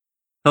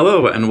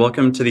Hello, and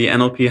welcome to the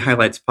NLP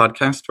Highlights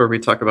podcast, where we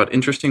talk about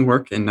interesting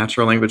work in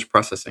natural language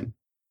processing.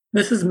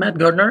 This is Matt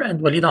Gardner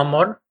and Walid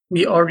Ammar.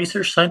 We are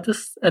research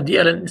scientists at the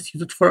Allen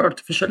Institute for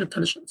Artificial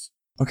Intelligence.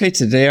 Okay,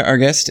 today our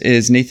guest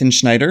is Nathan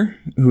Schneider,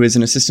 who is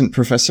an assistant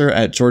professor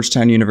at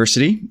Georgetown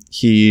University.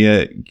 He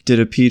did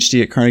a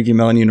PhD at Carnegie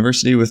Mellon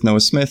University with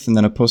Noah Smith and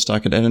then a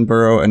postdoc at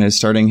Edinburgh and is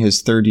starting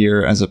his third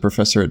year as a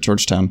professor at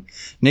Georgetown.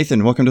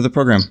 Nathan, welcome to the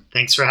program.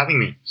 Thanks for having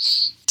me.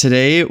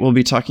 Today, we'll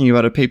be talking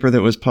about a paper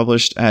that was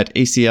published at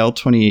ACL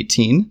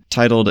 2018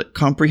 titled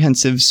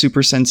Comprehensive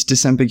Supersense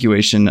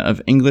Disambiguation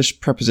of English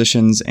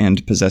Prepositions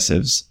and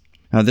Possessives.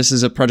 Now, this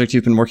is a project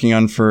you've been working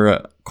on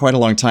for quite a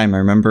long time. I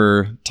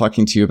remember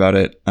talking to you about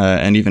it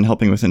and even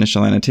helping with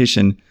initial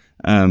annotation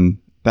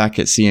back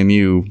at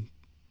CMU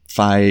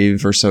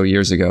 5 or so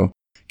years ago.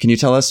 Can you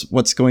tell us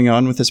what's going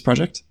on with this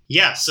project?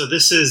 Yeah, so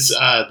this is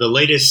the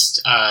latest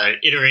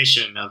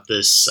iteration of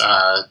this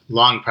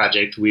long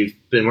project. We've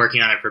been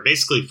working on it for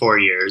basically 4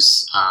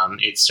 years.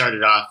 It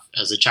started off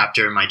as a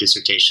chapter in my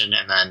dissertation,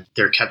 and then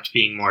there kept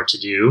being more to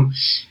do.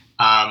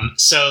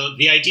 So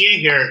the idea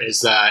here is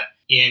that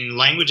in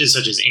languages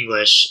such as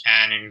English,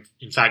 and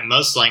in fact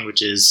most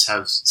languages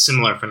have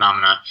similar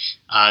phenomena,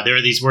 there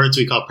are these words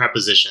we call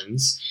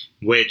prepositions,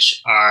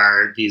 which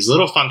are these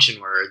little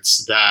function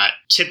words that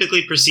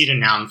typically precede a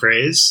noun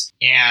phrase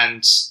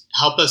and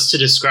help us to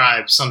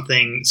describe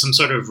something, some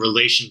sort of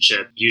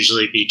relationship,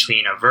 usually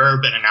between a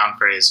verb and a noun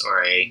phrase,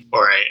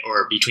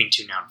 or between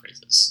two noun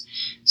phrases.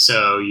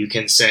 So you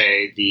can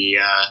say the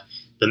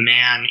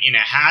man in a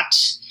hat,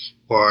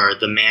 or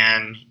the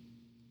man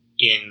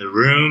in the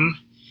room,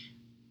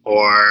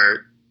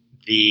 or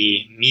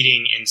the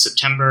meeting in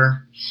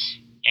September.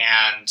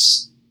 And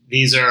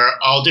these are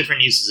all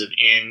different uses of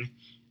in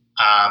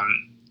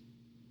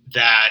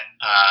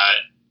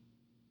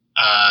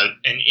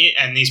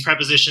and these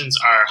prepositions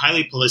are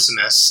highly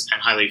polysemous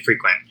and highly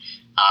frequent.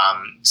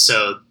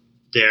 So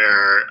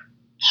there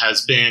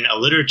has been a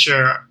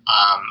literature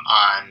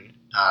on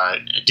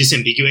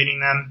disambiguating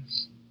them,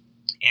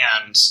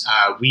 and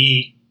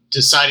we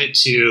decided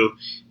to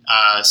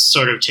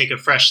sort of take a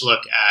fresh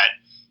look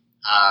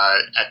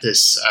at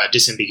this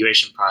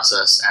disambiguation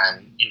process,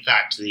 and in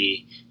fact,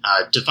 the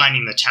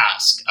defining the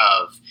task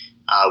of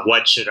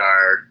what should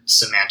our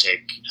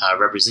semantic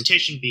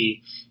representation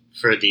be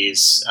for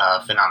these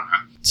phenomena.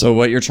 So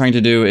what you're trying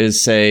to do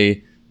is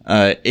say,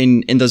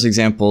 in those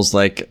examples,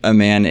 like a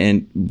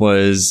man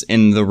was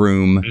in the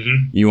room,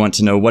 you want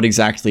to know what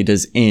exactly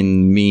does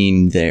in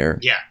mean there.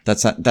 Yeah.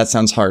 That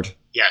sounds hard.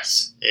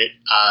 Yes.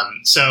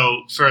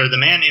 So for the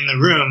man in the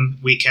room,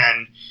 we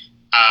can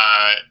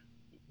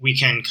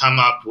come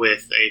up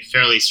with a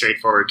fairly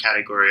straightforward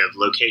category of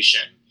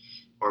location,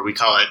 or we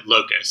call it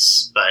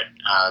locus, but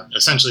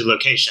essentially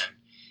location.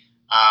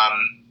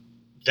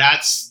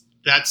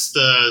 That's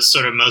the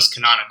sort of most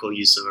canonical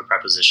use of a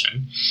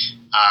preposition.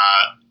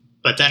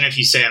 But then if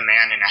you say a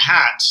man in a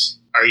hat,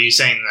 are you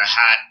saying the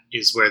hat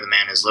is where the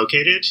man is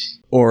located?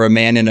 Or a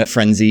man in a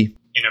frenzy?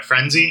 In a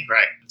frenzy,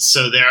 right.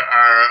 So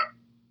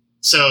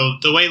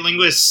the way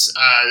linguists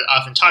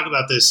often talk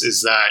about this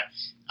is that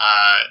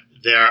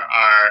there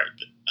are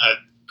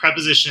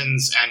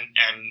prepositions, and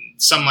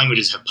some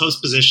languages have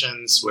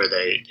postpositions where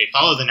they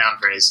follow the noun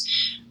phrase.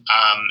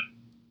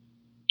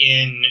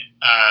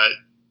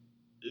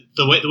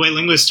 The way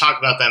linguists talk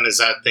about them is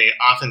that they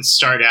often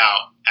start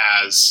out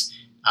as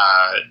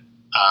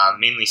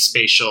mainly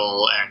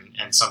spatial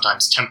and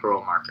sometimes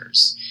temporal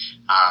markers.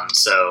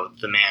 So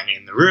the man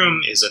in the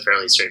room is a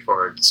fairly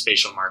straightforward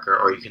spatial marker,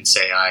 or you can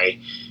say I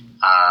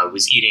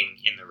was eating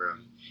in the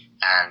room,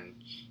 and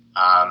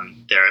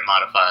there it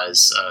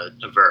modifies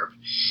a verb.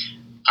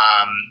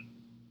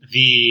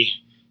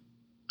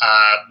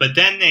 But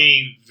then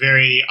they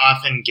very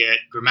often get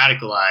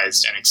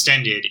grammaticalized and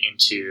extended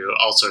into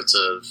all sorts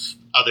of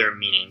other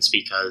meanings,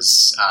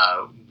 because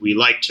we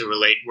like to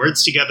relate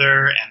words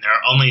together, and there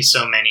are only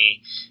so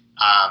many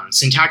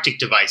syntactic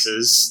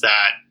devices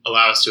that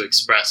allow us to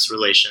express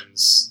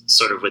relations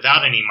sort of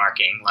without any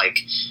marking. Like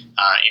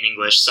in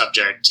English,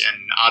 subject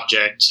and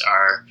object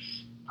are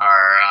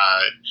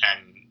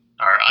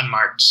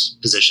unmarked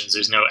positions.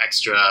 There's no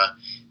extra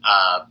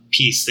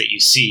piece that you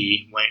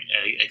see when,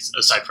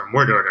 aside from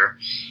word order.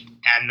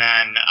 And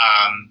then,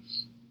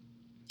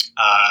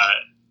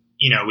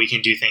 we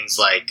can do things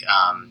like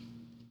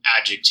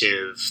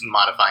adjective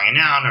modifying a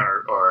noun,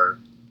 or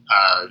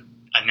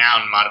a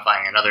noun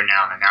modifying another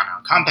noun, a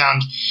noun-noun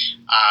compound.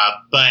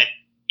 But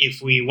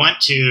if we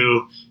want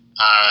to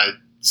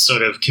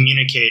sort of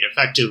communicate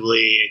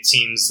effectively, it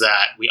seems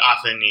that we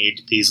often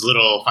need these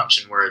little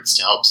function words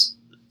to help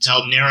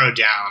narrow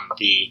down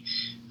the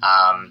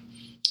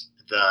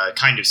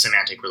kind of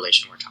semantic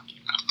relation we're talking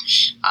about.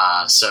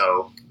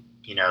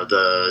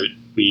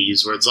 We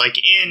use words like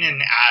in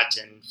and at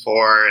and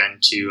for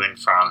and to and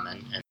from.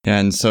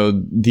 And so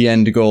the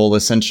end goal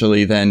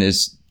essentially then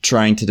is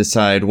trying to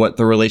decide what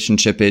the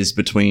relationship is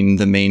between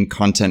the main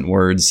content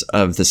words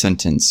of the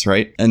sentence,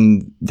 right?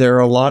 And there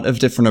are a lot of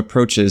different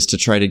approaches to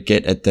try to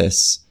get at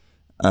this.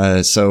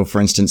 So,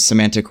 for instance,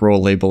 semantic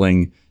role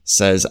labeling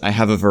says, I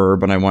have a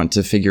verb and I want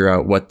to figure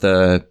out what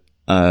the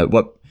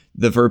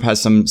verb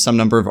has some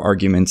number of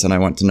arguments, and I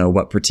want to know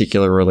what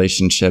particular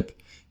relationship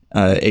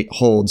it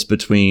holds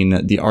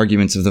between the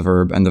arguments of the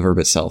verb and the verb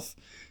itself.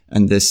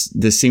 And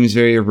this seems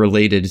very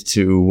related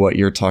to what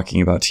you're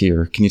talking about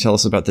here. Can you tell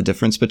us about the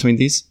difference between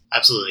these?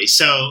 Absolutely.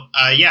 So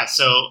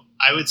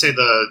I would say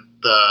the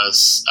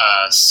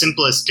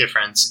simplest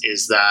difference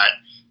is that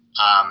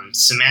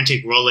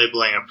semantic role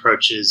labeling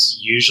approaches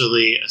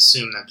usually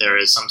assume that there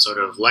is some sort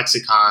of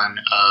lexicon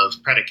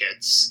of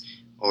predicates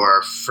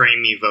or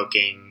frame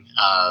evoking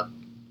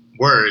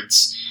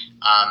words,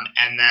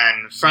 and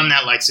then from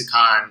that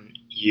lexicon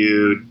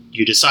you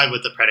decide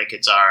what the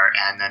predicates are,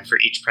 and then for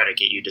each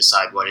predicate you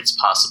decide what its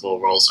possible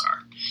roles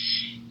are.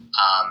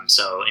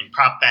 So in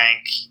prop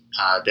bank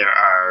there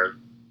are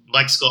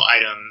lexical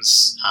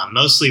items,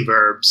 mostly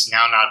verbs,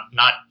 now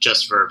not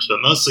just verbs,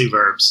 but mostly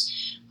verbs.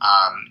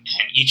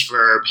 And each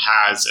verb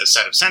has a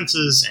set of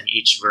senses, and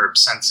each verb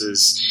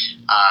senses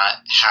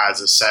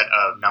has a set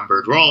of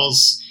numbered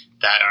roles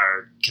that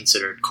are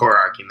considered core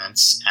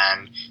arguments.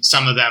 And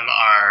some of them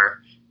are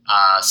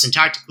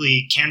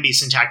can be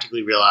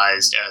syntactically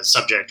realized as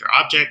subject or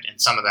object, and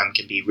some of them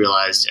can be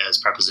realized as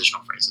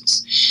prepositional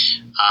phrases.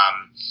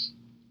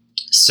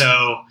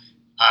 So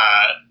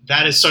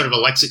that is sort of a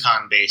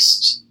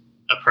lexicon-based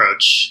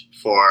approach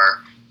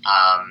for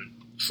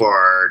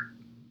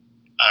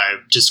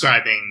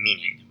describing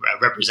meaning,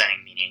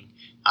 representing meaning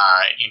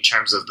in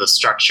terms of the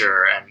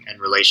structure and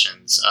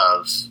relations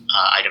of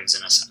items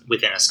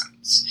within a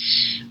sentence.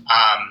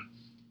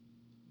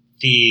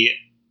 The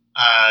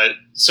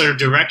sort of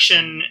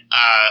direction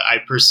I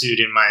pursued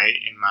in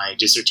my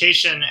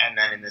dissertation, and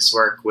then in this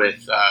work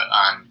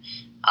on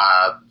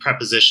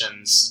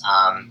prepositions,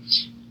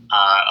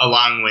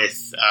 along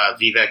with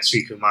Vivek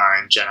Srikumar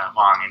and Jenna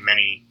Huang and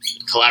many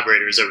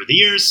collaborators over the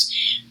years,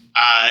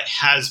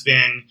 has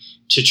been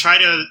to try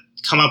to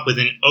come up with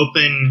an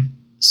open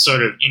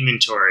sort of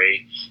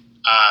inventory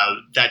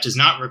that does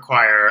not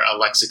require a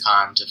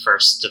lexicon to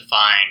first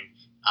define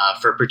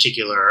for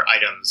particular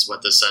items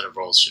what the set of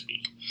roles should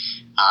be.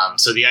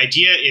 So the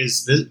idea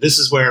is this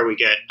is where we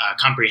get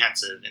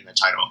comprehensive in the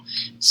title.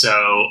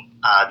 So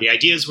the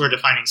idea is we're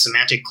defining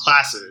semantic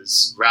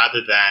classes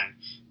rather than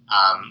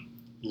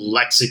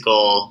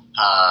lexical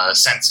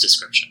sense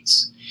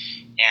descriptions.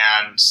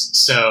 And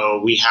so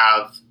we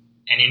have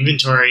an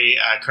inventory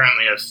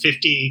currently of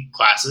 50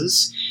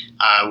 classes,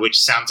 which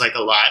sounds like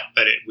a lot,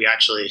 but we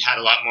actually had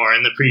a lot more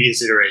in the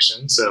previous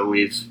iteration, so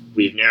we've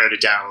narrowed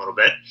it down a little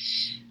bit.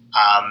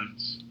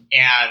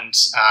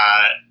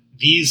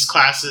 These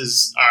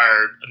classes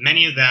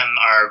many of them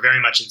are very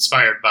much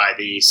inspired by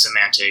the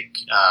semantic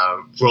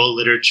role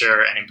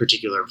literature, and in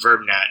particular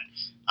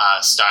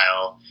VerbNet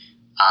style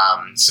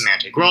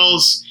semantic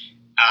roles,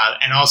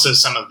 and also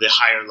some of the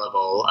higher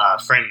level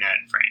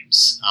FrameNet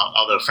frames,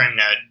 although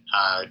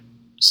FrameNet,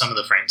 some of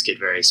the frames get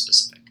very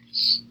specific.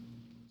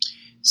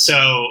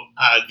 So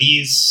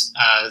these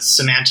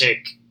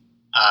semantic,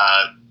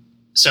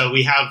 so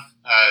we have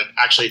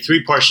actually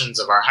three portions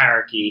of our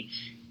hierarchy,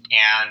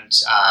 and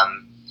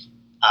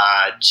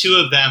two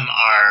of them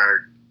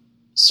are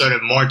sort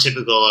of more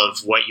typical of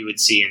what you would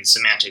see in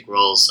semantic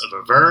roles of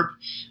a verb.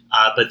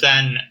 But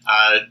then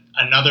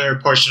another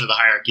portion of the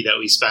hierarchy that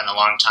we spent a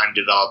long time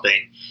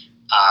developing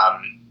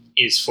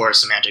is for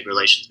semantic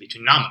relations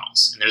between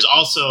nominals. And there's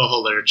also a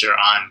whole literature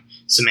on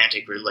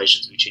semantic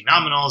relations between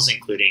nominals,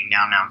 including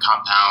noun-noun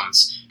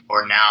compounds,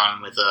 or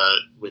noun with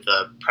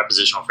a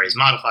prepositional phrase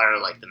modifier,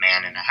 like the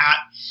man in a hat,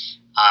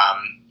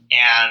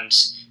 and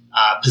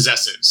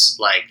possessives,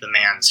 like the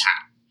man's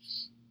hat.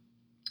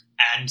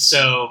 And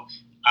so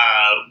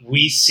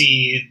we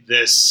see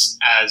this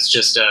as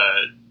just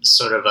a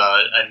sort of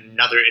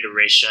another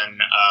iteration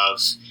of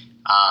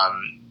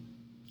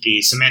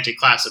the semantic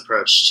class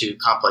approach to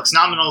complex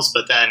nominals,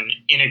 but then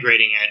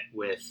integrating it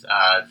with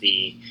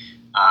the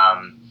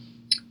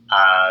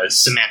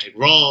semantic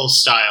role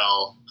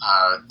style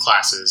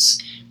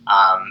classes,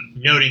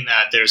 noting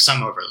that there's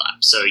some overlap.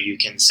 So you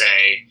can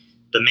say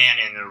the man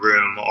in the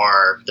room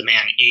or the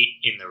man ate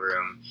in the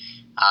room.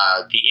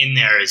 The in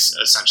there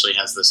essentially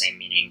has the same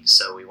meaning,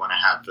 so we want to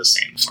have the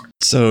same for it.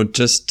 So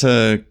just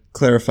to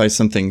clarify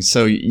something,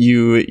 so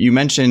you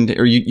mentioned,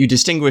 or you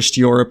distinguished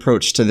your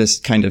approach to this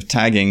kind of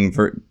tagging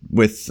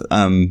with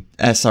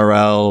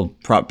SRL,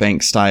 prop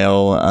bank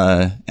style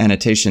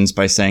annotations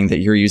by saying that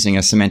you're using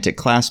a semantic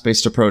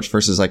class-based approach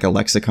versus like a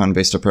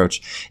lexicon-based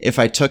approach. If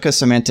I took a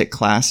semantic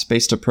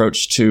class-based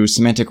approach to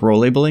semantic role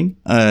labeling,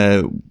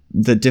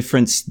 the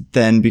difference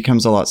then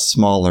becomes a lot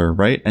smaller,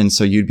 right? And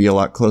so you'd be a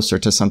lot closer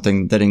to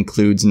something that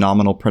includes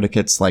nominal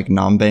predicates like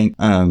nombank.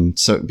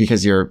 So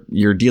because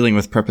you're dealing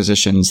with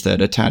prepositions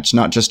that attach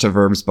not just to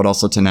verbs but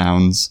also to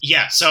nouns.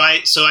 Yeah. So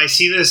I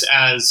see this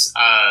as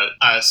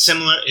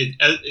similar.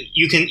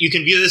 You can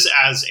view this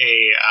as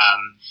a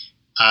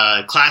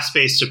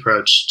class-based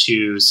approach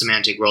to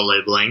semantic role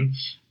labeling.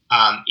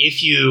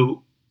 If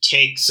you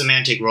take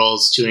semantic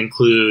roles to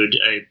include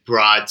a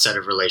broad set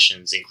of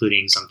relations,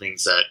 including some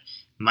things that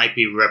might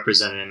be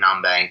represented in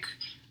nombank,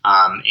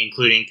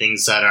 including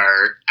things that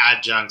are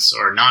adjuncts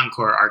or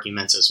non-core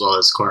arguments as well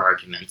as core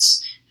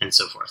arguments and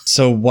so forth.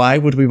 So why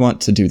would we want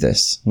to do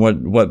this?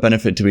 What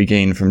benefit do we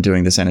gain from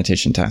doing this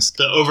annotation task?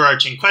 The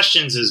overarching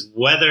questions is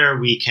whether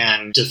we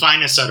can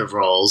define a set of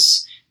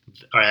roles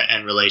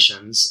and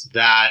relations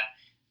that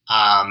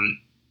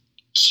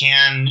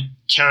can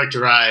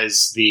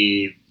characterize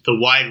the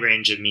wide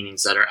range of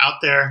meanings that are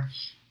out there,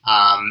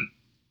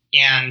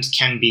 and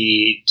can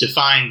be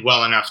defined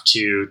well enough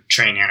to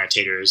train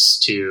annotators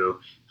to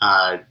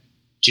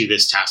do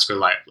this task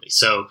reliably.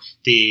 So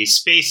the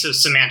space of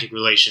semantic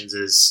relations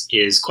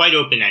is quite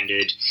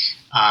open-ended,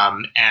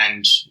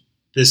 and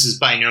this is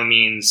by no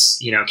means,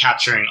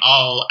 capturing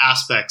all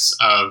aspects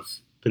of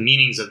the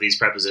meanings of these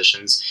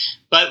prepositions.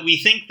 But we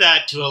think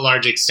that to a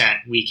large extent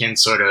we can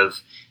sort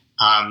of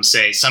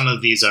say some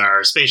of these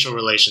are spatial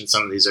relations,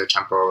 some of these are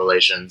temporal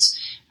relations,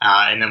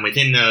 and then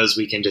within those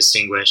we can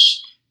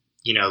distinguish,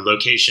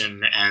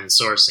 location and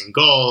source and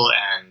goal,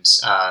 and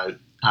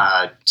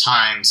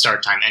time,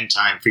 start time, end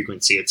time,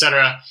 frequency,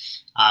 etc.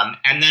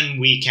 And then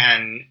we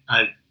can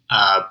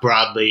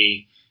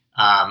broadly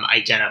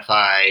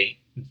identify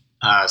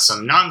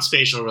some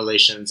non-spatial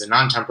relations and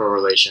non-temporal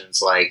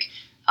relations, like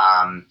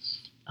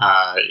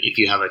if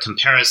you have a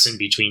comparison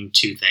between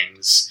two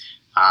things,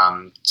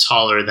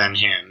 taller than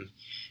him,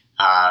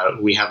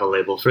 we have a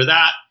label for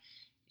that.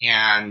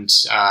 And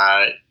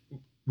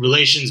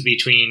relations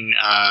between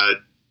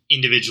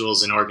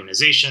individuals and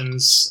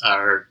organizations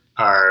are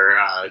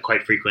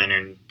quite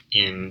frequent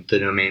in the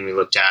domain we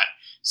looked at.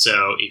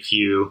 So if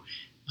you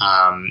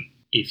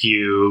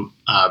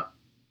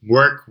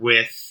work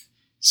with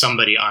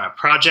somebody on a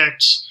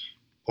project,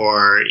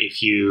 or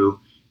if you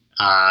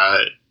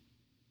are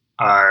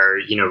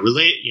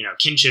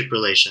kinship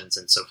relations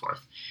and so forth.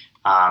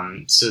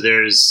 So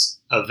there's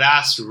a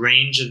vast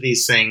range of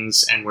these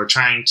things, and we're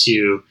trying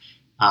to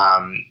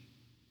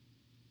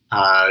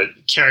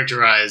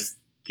characterize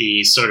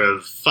the sort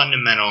of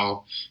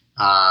fundamental,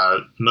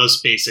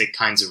 most basic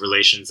kinds of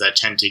relations that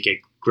tend to get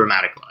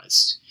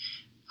grammaticalized.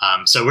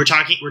 So we're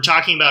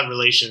talking about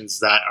relations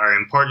that are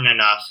important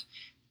enough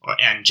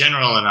and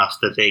general enough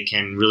that they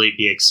can really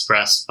be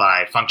expressed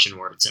by function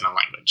words in a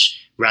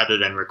language, rather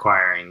than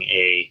requiring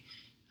a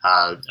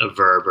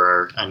verb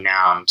or a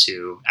noun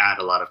to add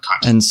a lot of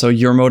context. And so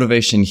your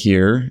motivation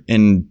here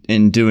in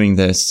doing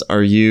this,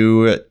 do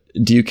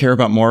you care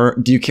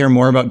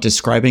more about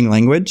describing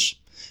language?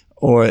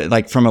 Or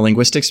like from a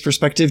linguistics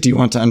perspective, do you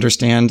want to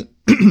understand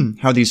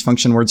how these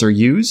function words are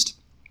used?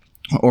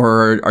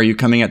 Or are you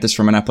coming at this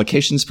from an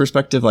applications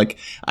perspective? Like,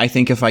 I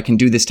think if I can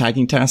do this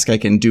tagging task, I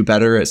can do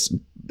better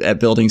at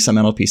building some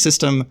NLP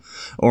system.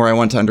 Or I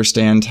want to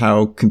understand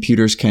how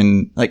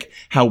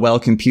how well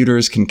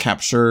computers can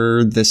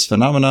capture this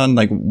phenomenon.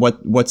 Like,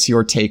 what's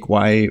your take?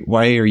 Why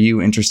are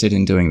you interested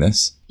in doing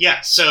this?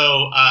 Yeah.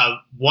 So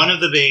one of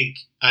the big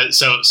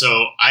so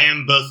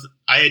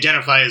I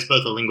identify as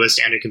both a linguist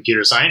and a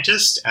computer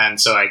scientist, and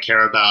so I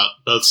care about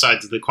both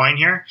sides of the coin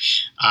here.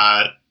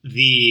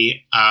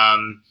 The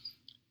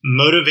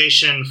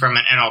motivation from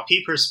an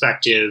NLP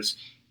perspective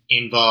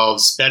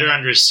involves better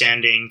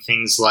understanding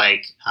things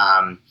like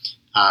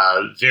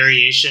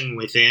variation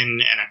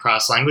within and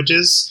across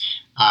languages,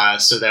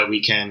 so that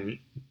we can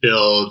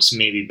build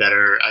maybe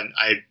better.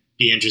 I'd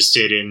be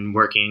interested in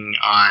working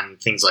on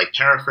things like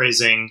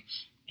paraphrasing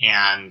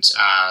and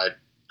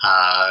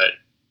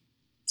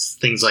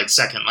things like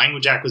second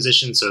language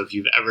acquisition. So if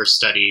you've ever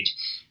studied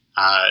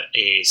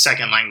a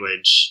second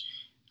language,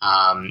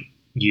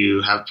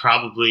 you have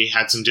probably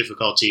had some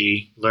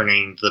difficulty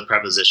learning the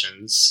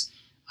prepositions.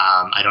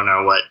 I don't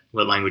know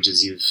what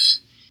languages you've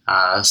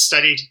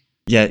studied.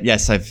 Yeah,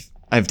 yes,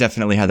 I've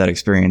definitely had that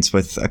experience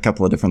with a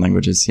couple of different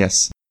languages.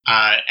 Yes,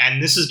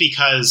 and this is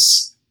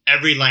because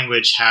every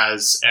language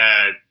has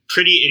a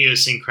pretty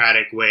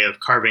idiosyncratic way of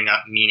carving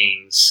up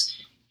meanings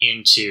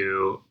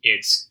into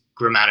its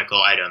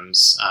grammatical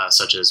items,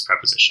 such as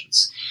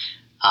prepositions.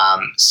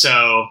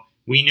 So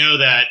we know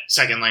that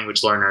second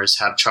language learners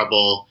have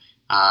trouble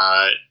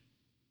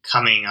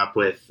coming up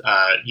with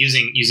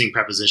using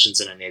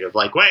prepositions in a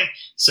native-like way.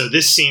 So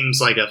this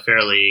seems like a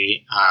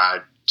fairly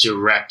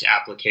direct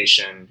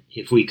application.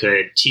 If we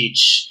could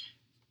teach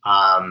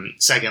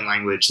second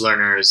language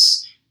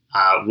learners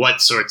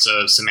what sorts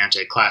of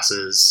semantic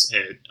classes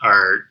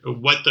are,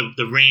 what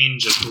the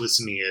range of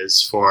polysemy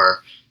is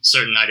for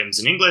certain items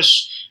in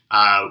English,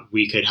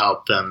 we could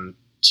help them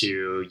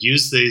to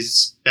use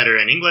these better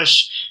in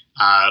English.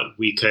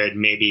 We could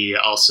maybe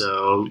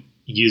also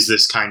use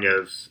this kind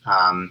of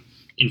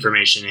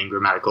information in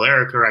grammatical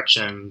error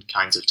correction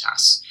kinds of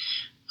tasks.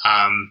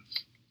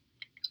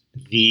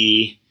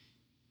 The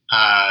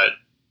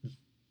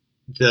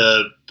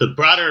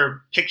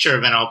broader picture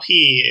of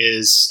NLP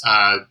is,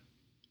 I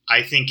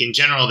think in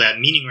general, that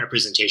meaning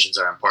representations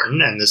are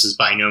important, and this is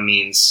by no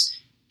means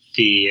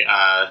the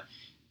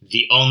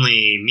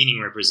only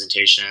meaning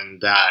representation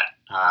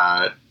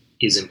that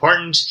is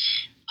important.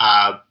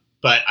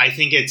 But I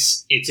think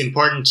it's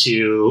important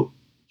to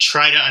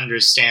try to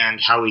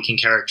understand how we can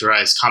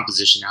characterize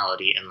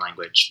compositionality in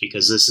language,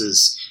 because this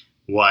is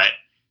what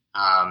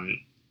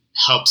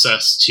helps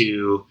us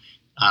to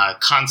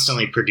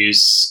constantly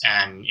produce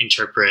and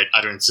interpret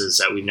utterances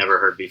that we've never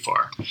heard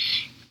before.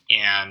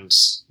 And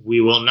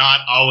we will not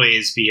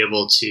always be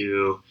able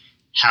to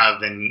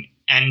have an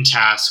end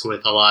task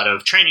with a lot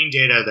of training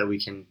data that we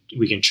can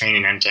train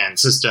an end-to-end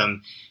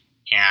system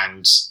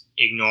and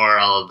ignore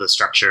all of the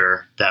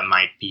structure that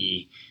might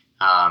be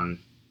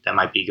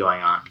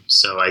going on.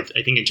 So I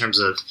think in terms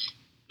of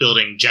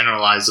building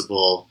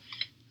generalizable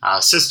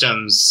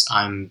systems,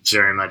 I'm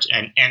very much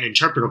and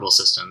interpretable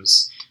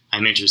systems,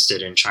 I'm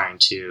interested in trying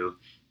to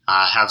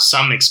have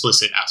some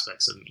explicit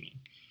aspects of meaning.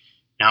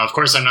 Now, of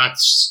course, I'm not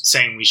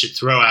saying we should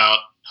throw out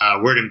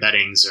word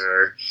embeddings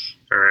or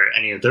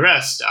any of the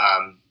rest.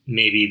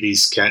 Maybe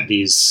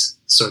these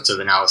sorts of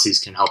analyses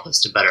can help us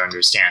to better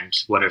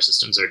understand what our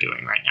systems are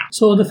doing right now.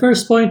 So the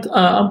first point,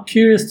 I'm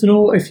curious to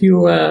know if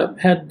you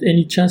had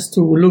any chance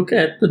to look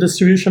at the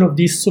distribution of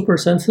these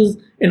supersenses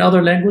in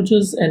other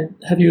languages, and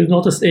have you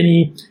noticed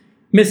any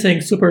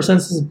missing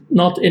supersenses,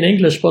 not in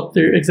English, but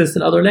they exist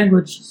in other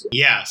languages?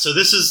 Yeah, so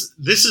this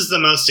is the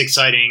most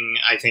exciting,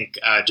 I think,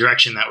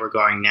 direction that we're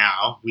going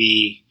now.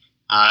 We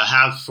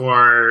have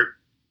for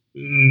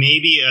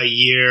maybe a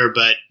year,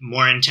 but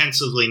more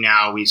intensively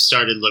now, we've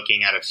started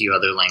looking at a few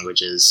other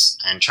languages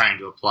and trying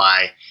to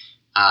apply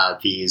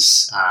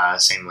these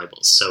same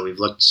labels. So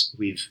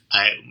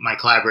my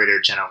collaborator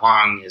Jenna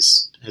Huang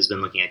has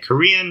been looking at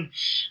Korean.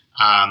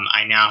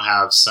 I now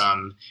have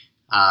some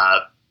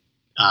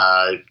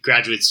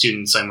graduate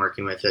students I'm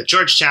working with at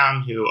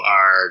Georgetown who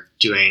are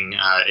doing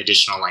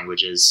additional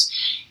languages.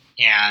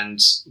 And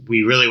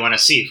we really want to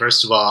see,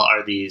 first of all,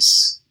 are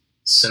these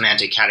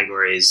semantic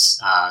categories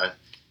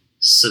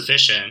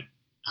sufficient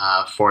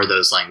for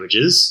those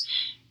languages?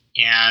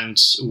 And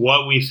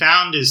what we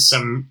found is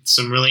some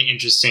really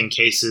interesting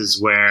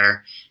cases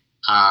where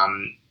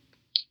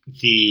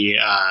the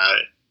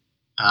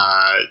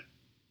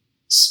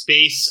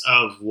space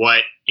of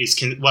what is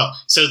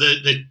so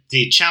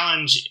the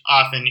challenge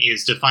often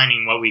is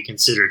defining what we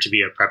consider to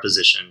be a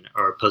preposition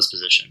or a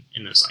postposition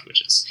in those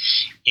languages.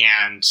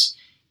 And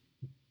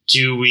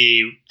do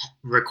we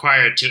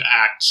require it to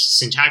act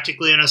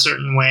syntactically in a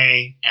certain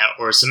way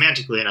or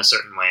semantically in a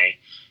certain way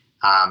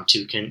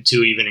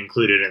to even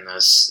include it in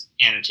this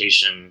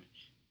annotation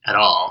at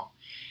all?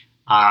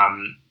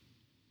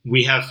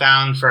 We have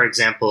found, for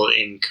example,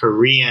 in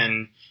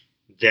Korean,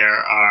 there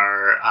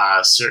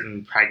are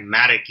certain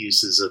pragmatic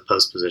uses of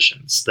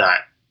postpositions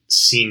that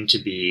seem to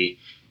be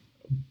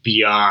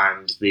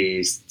beyond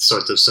these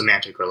sorts of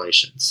semantic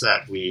relations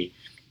that we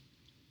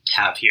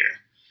have here.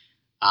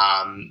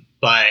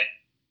 But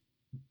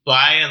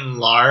by and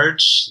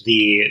large,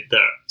 the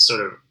sort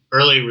of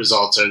early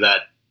results are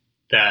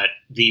that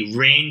the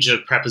range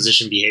of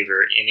preposition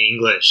behavior in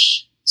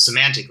English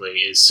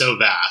semantically is so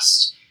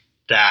vast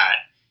that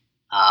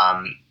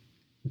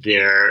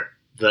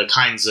the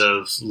kinds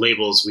of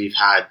labels we've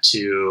had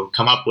to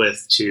come up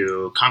with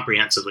to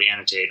comprehensively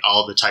annotate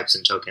all the types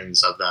and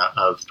tokens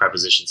of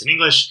prepositions in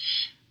English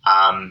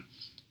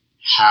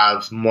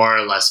have more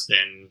or less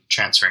been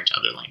transferring to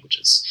other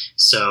languages.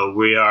 So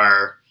we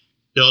are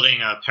building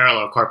a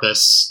parallel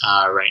corpus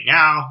right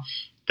now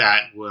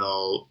that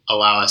will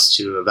allow us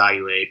to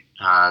evaluate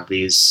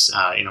these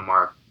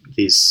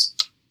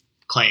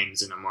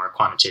claims in a more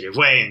quantitative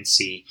way and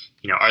see,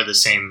 are the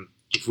same.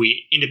 If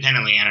we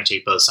independently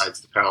annotate both sides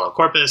of the parallel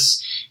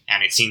corpus,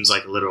 and it seems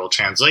like a literal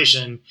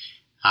translation,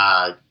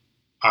 are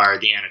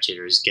the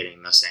annotators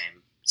getting the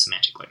same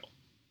semantic label?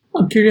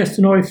 I'm curious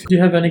to know if you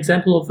have an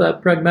example of a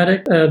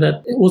pragmatic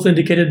that was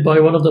indicated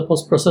by one of the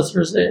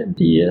post-processors in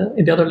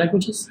the other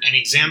languages. An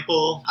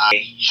example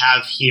I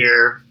have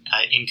here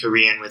in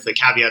Korean, with the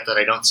caveat that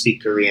I don't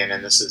speak Korean,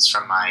 and this is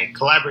from my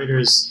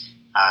collaborators,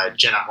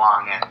 Jenna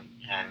Huang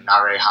and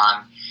Na-Rae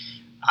Han.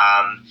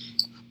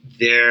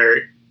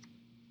 There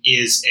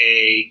is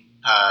a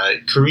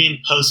Korean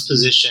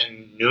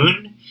postposition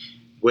nun,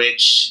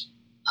 which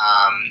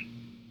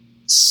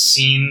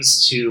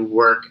seems to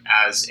work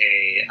as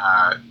a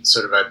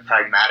sort of a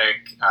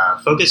pragmatic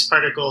focus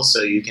particle.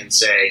 So you can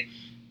say,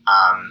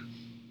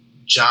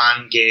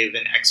 John gave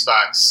an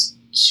Xbox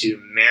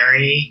to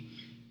Mary.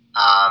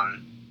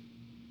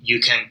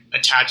 You can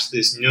attach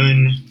this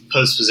nun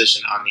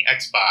postposition on the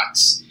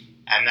Xbox,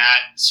 and that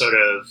sort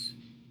of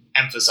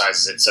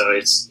emphasizes it. So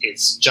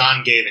it's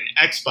John gave an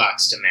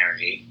Xbox to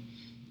Mary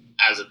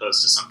as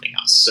opposed to something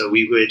else. So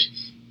we would,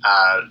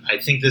 I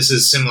think this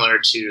is similar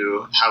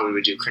to how we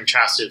would do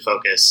contrastive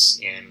focus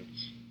in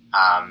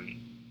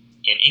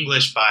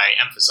English by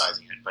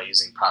emphasizing it, by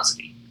using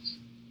prosody.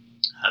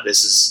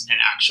 This is an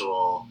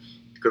actual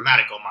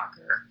grammatical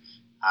marker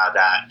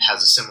that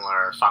has a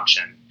similar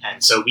function.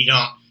 And so we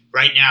don't,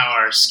 right now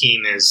our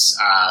scheme is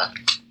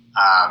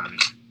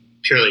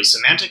purely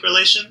semantic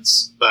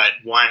relations, but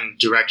one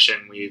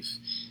direction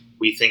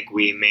we think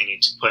we may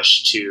need to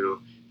push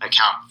to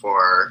account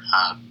for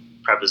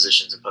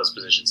prepositions and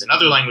postpositions in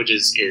other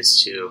languages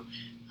is to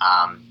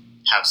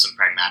have some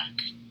pragmatic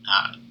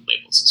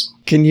labels as well.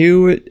 Can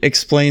you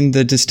explain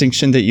the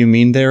distinction that you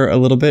mean there a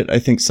little bit? I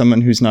think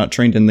someone who's not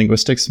trained in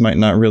linguistics might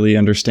not really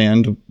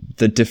understand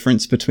the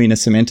difference between a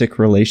semantic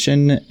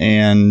relation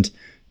and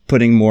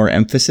putting more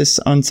emphasis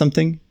on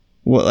something.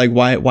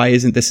 Why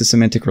isn't this a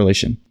semantic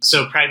relation?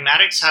 So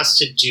pragmatics has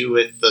to do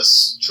with the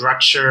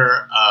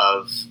structure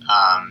of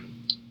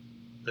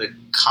the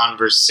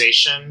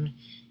conversation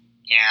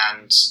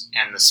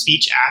and the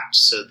speech act.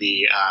 So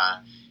the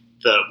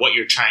what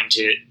you're trying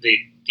to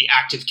the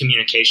act of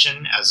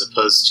communication as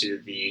opposed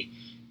to the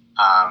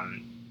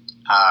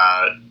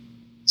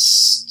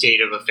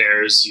state of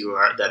affairs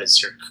that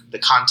is the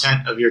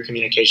content of your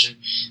communication.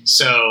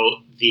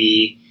 So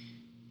the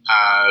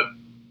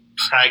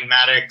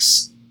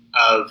pragmatics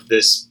of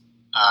this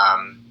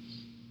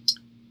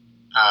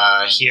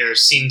here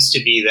seems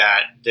to be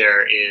that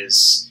there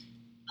is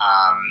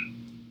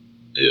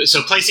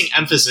so placing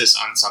emphasis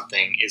on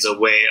something is a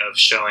way of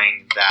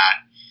showing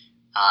that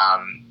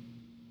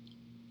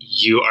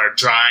you are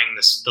drawing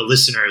the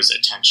listener's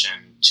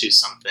attention to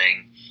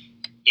something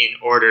in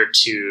order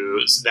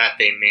so that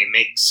they may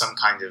make some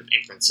kind of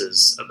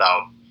inferences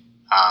about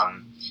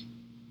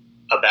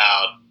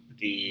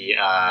the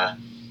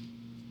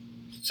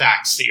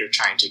facts that you're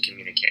trying to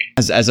communicate.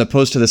 As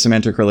opposed to the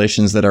semantic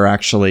relations that are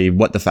actually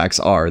what the facts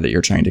are that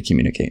you're trying to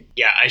communicate.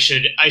 Yeah, I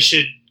should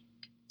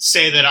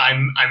say that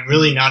I'm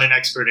really not an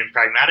expert in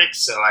pragmatics,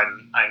 so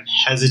I'm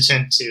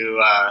hesitant to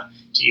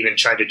even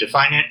try to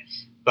define it.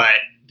 But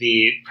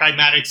the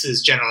pragmatics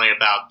is generally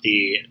about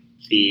the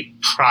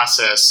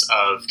process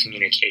of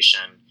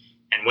communication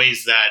and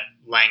ways that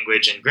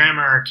language and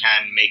grammar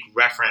can make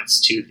reference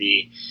to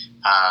the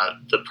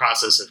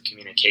process of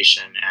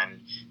communication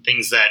and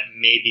things that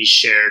may be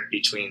shared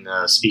between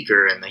the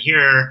speaker and the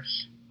hearer,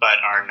 but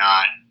are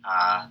not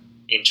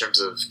in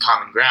terms of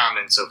common ground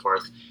and so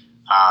forth.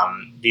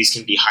 These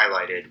can be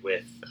highlighted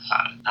with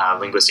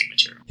linguistic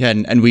material. Yeah,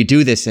 and we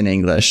do this in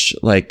English.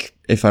 Like,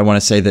 if I want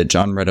to say that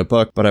John read a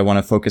book, but I want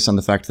to focus on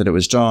the fact that it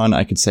was John,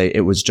 I could say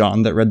it was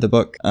John that read the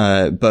book.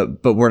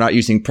 But we're not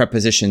using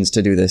prepositions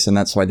to do this, and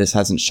that's why this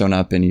hasn't shown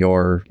up in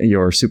your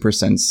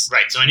supersense.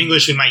 Right. So in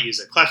English, we might use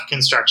a cleft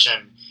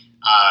construction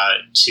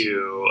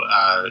to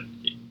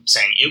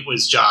saying it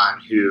was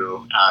John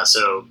who.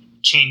 So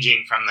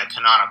changing from the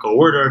canonical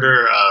word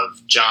order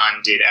of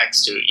John did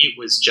X to it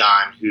was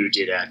John who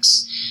did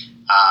X.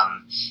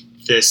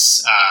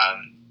 This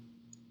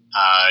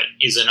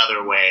is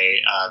another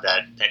way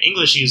that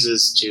English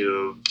uses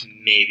to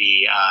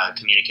maybe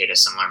communicate a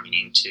similar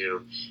meaning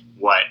to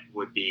what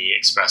would be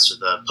expressed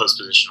with a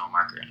postpositional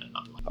marker in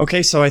another language.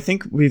 Okay, so I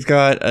think we've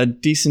got a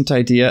decent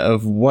idea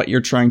of what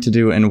you're trying to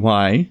do and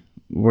why.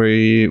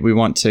 We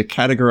want to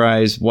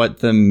categorize what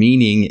the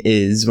meaning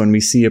is when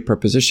we see a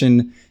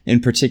preposition. In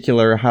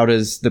particular, how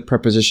does the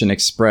preposition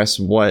express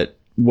what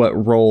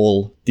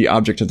role the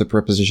object of the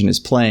preposition is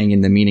playing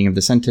in the meaning of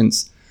the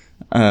sentence?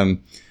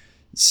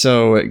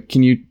 So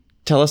can you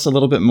tell us a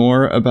little bit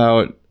more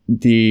about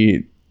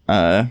the...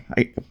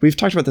 we've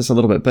talked about this a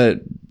little bit,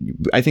 but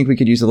I think we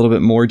could use a little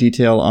bit more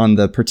detail on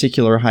the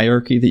particular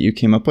hierarchy that you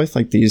came up with.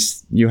 Like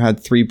you had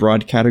 3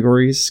 broad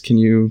categories. Can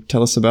you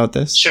tell us about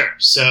this? Sure.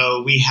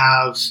 So we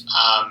have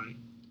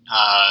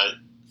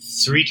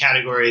 3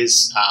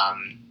 categories.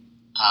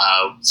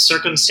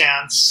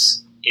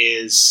 Circumstance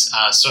is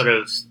sort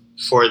of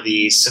for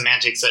the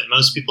semantics that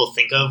most people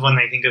think of when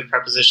they think of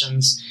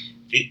prepositions.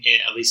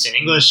 At least in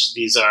English,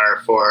 these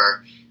are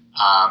for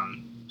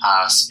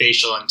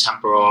spatial and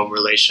temporal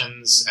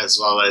relations, as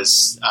well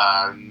as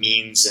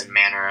means and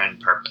manner and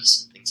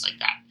purpose, and things like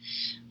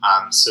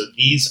that. So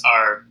these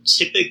are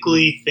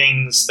typically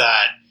things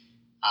that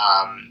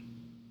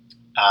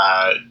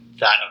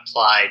that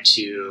apply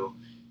to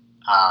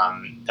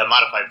that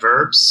modify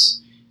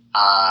verbs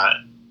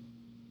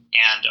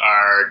and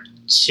are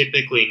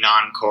typically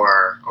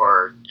non-core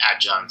or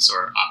adjuncts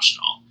or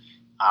optional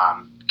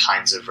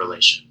kinds of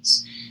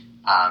relations.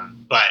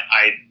 But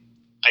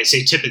I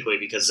say typically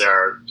because there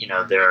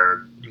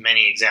are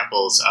many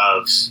examples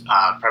of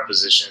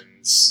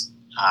prepositions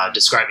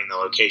describing the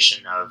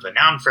location of a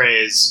noun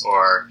phrase,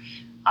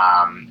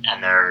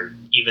 and there are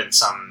even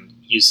some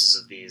uses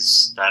of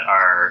these that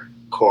are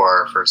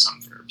core for some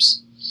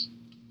verbs.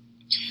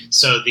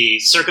 So the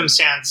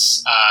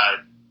circumstance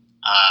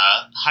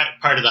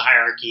part of the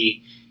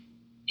hierarchy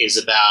is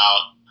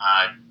about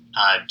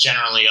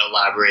generally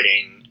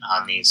elaborating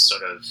on these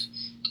sort of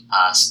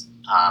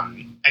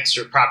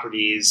extra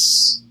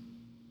properties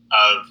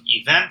of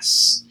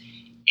events.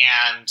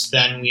 And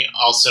then we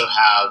also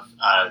have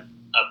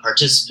a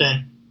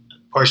participant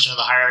portion of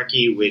the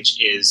hierarchy,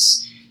 which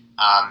is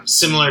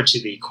similar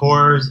to the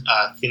core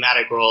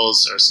thematic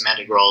roles or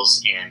semantic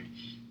roles in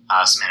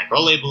semantic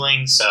role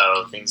labeling.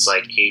 So things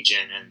like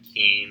agent and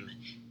theme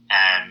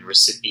and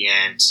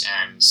recipient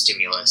and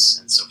stimulus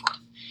and so forth,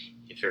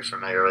 if you're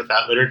familiar with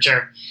that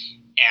literature.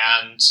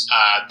 And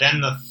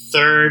then the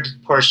third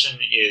portion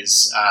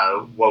is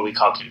what we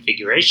call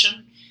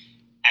configuration.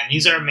 And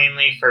these are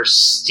mainly for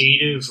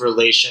stative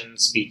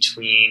relations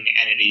between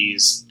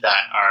entities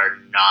that are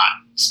not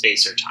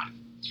space or time.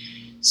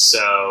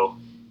 So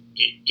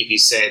if you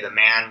say the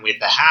man with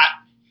the hat,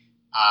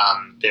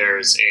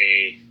 there's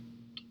a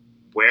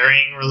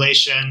wearing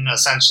relation.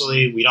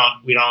 Essentially, we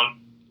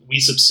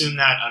subsume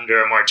that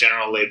under a more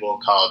general label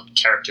called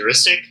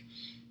characteristic.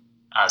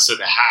 So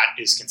the hat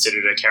is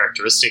considered a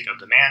characteristic of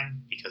the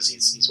man because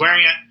he's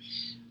wearing it.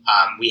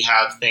 We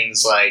have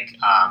things like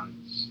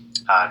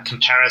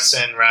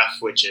comparison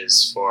ref, which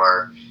is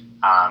for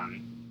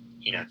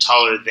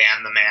taller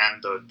than the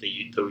man,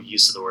 the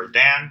use of the word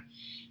than,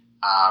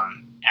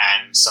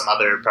 and some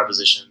other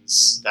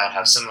prepositions that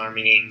have similar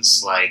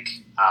meanings, like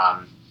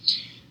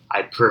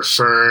I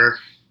prefer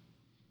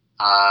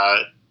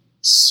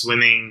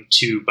swimming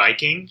to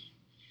biking.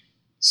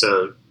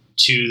 So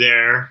to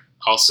there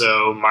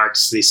also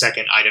marks the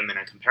second item in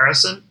a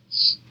comparison.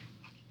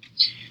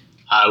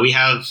 We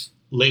have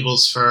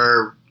labels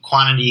for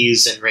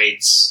quantities and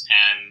rates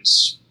and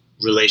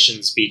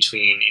relations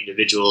between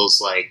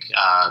individuals, like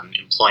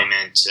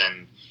employment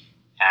and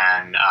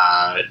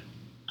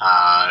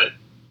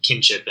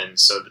kinship and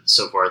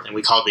so forth. And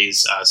we call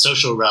these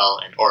social rel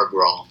and org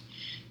rel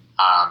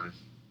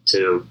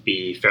to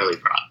be fairly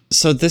broad.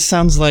 So this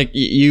sounds like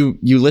you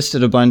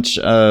listed a bunch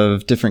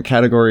of different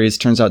categories.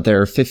 Turns out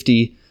there are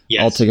 50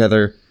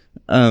 altogether.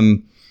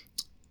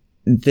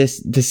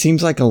 This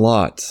seems like a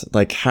lot.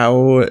 Like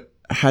how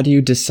do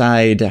you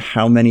decide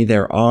how many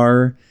there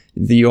are?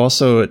 You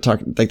also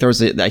talked, like, there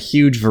was a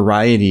huge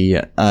variety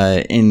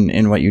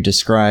in what you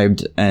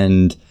described,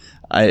 and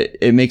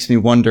it makes me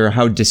wonder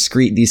how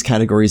discrete these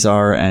categories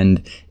are,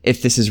 and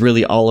if this is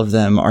really all of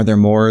them. Are there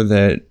more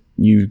that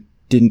you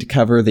didn't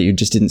cover that you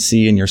just didn't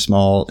see in your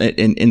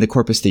in the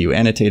corpus that you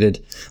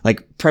annotated?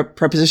 Like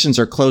prepositions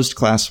are closed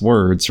class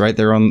words, right?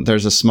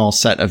 There's a small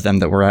set of them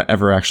that we're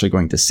ever actually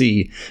going to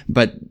see,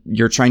 but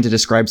you're trying to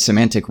describe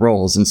semantic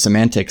roles, and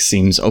semantics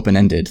seems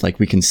open-ended. Like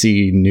we can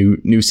see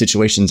new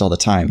situations all the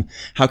time.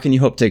 How can you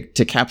hope to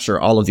capture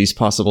all of these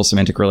possible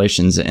semantic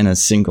relations in a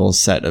single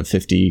set of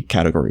 50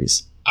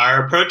 categories?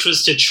 Our approach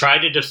was to try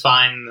to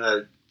define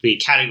the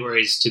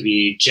categories to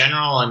be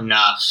general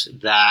enough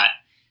that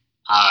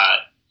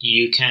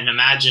you can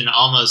imagine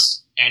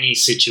almost any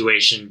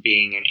situation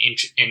being an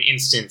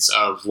instance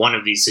of one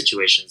of these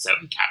situations that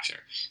we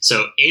capture.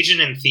 So agent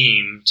and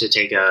theme, to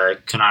take a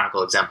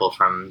canonical example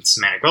from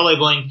semantic role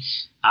labeling,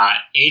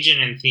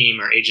 agent and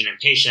theme, or agent and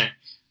patient,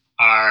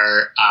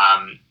 are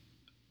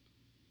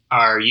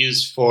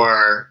used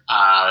for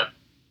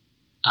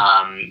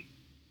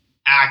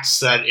acts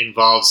that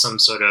involve some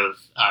sort of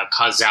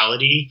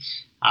causality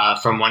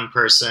from one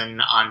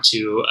person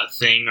onto a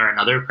thing or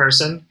another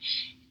person.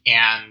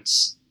 And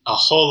a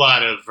whole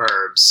lot of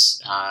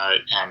verbs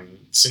and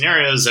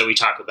scenarios that we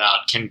talk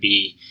about can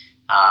be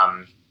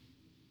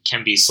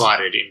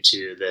slotted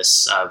into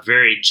this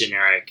very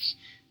generic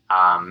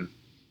kind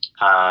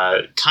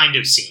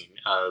of scene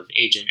of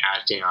agent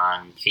acting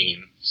on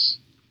theme.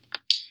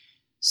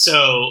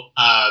 So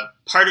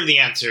part of the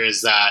answer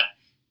is that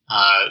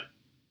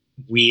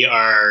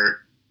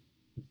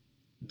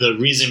the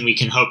reason we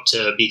can hope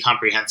to be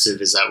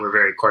comprehensive is that we're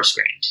very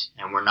coarse-grained,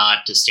 and we're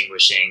not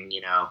distinguishing,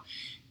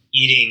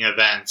 eating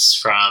events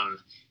from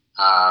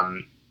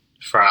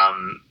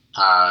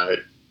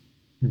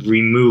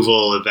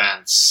removal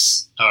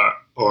events,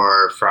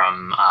 or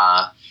from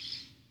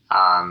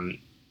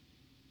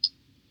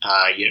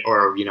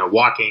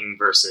walking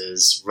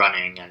versus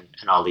running,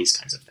 and all these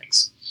kinds of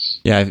things.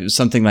 Yeah,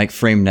 something like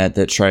FrameNet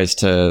that tries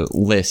to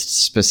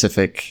list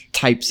specific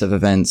types of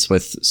events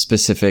with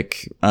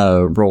specific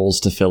roles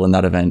to fill in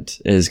that event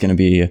is going to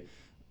be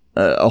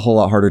a whole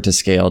lot harder to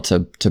scale to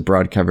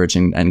broad coverage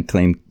and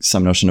claim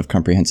some notion of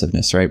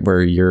comprehensiveness, right?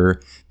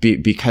 Where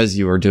because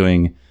you are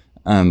doing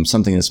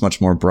something that's much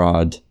more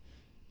broad,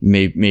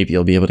 maybe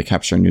you'll be able to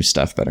capture new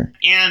stuff better.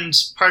 And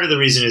part of the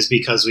reason is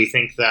because we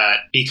think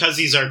that because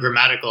these are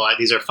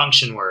these are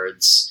function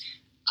words,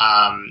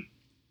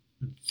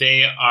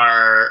 they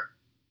are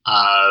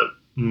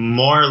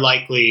more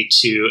likely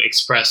to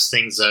express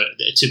things to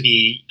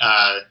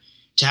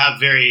have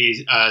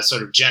very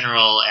sort of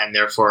general and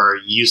therefore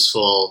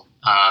useful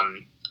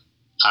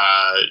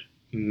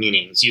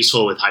meanings,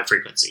 useful with high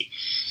frequency.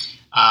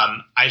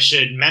 I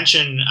should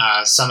mention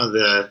some of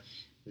the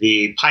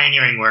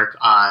pioneering work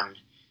on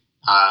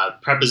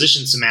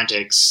preposition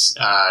semantics,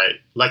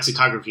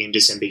 lexicography, and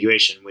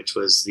disambiguation, which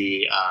was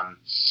the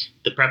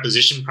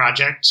Preposition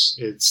Project.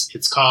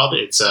 It's called.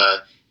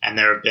 And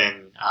there have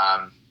been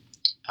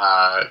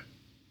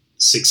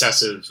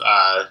successive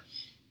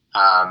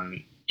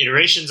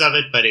iterations of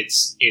it, but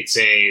it's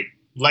a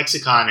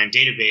lexicon and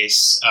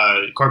database,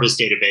 corpus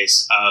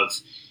database of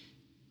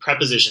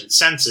preposition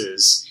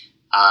senses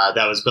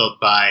that was built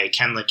by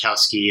Ken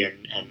Litkowski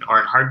and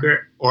Oren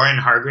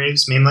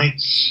Hargraves mainly.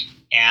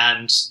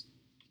 And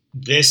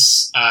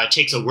this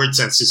takes a word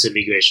sense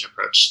disambiguation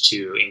approach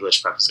to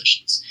English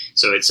prepositions.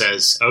 So it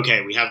says,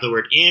 okay, we have the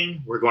word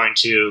in, we're going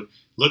to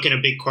look in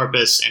a big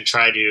corpus and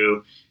try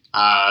to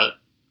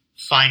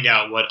find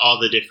out what all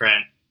the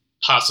different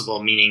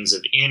possible meanings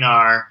of in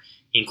are,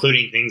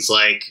 including things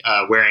like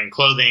wearing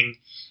clothing,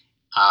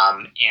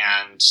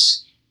 and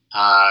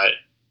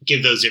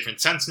give those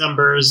different sense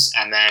numbers,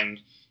 and then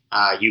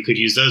you could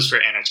use those for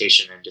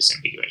annotation and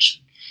disambiguation.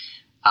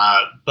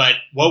 But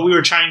what we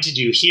were trying to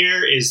do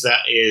here is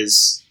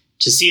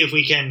to see if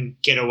we can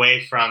get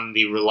away from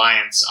the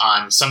reliance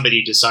on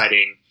somebody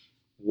deciding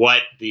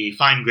what the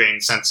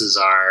fine-grained senses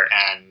are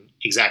and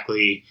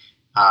exactly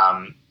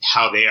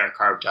how they are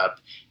carved up,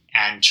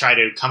 and try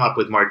to come up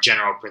with more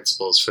general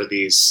principles for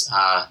these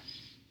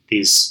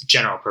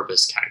general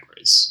purpose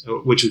categories,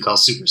 which we call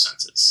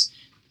supersenses.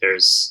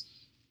 There's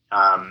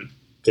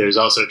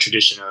also a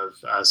tradition of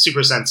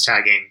supersense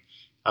tagging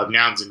of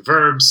nouns and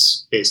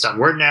verbs based on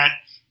WordNet,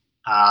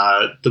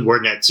 the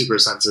WordNet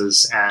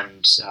supersenses,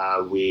 and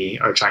we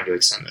are trying to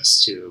extend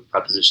this to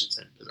prepositions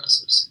and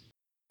possessives.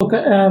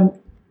 Okay,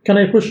 can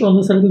I push on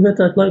this a little bit?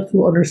 I'd like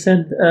to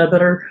understand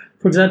better.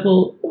 For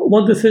example,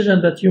 one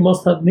decision that you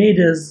must have made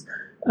is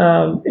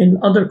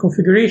under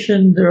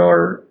configuration, there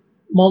are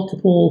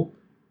multiple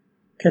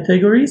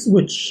categories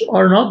which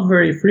are not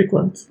very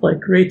frequent,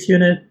 like rate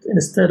unit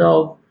instead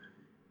of,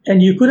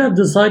 and you could have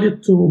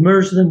decided to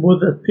merge them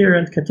with a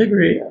parent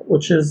category,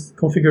 which is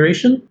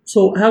configuration.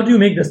 So how do you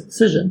make this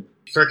decision?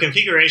 For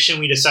configuration,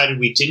 we decided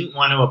we didn't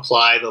want to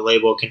apply the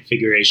label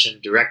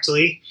configuration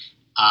directly.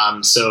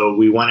 So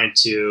we wanted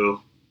to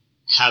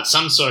have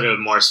some sort of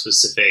more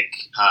specific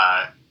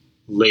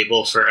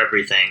label for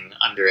everything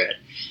under it.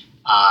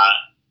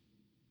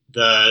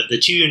 The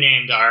two you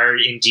named are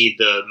indeed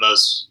the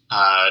most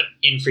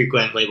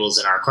infrequent labels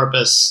in our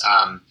corpus,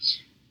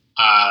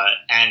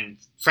 and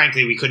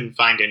frankly, we couldn't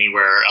find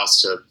anywhere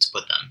else to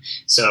put them.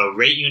 So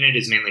rate unit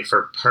is mainly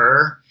for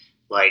per,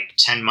 like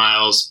 10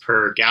 miles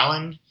per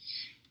gallon,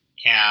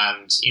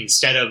 and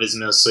instead of is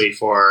mostly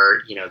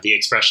for the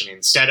expression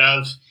instead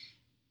of,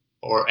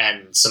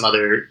 and some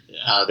other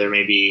there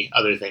may be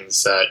other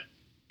things that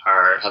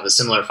have a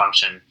similar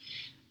function.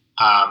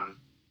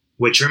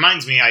 Which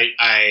reminds me,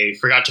 I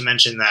forgot to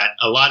mention that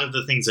a lot of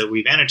the things that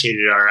we've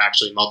annotated are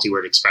actually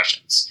multi-word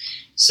expressions.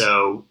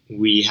 So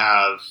we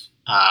have,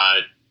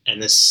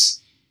 and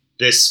this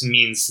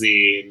means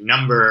the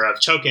number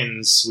of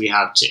tokens we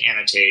have to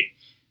annotate.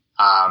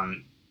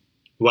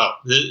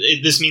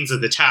 This means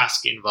that the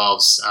task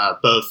involves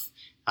both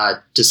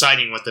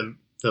deciding what the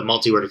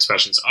multi-word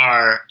expressions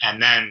are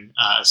and then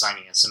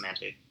assigning a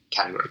semantic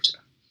category to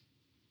them.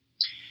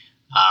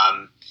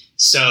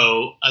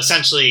 So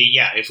essentially,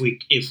 if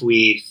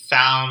we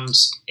found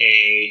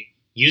a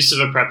use of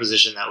a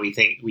preposition that we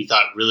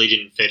thought really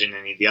didn't fit in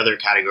any of the other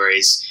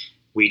categories,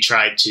 we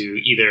tried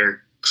to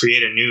either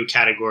create a new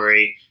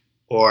category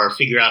or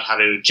figure out how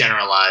to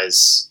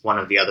generalize one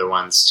of the other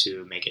ones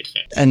to make it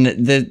fit. And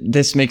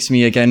this makes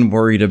me again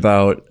worried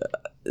about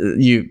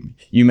you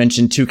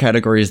mentioned two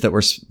categories that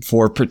were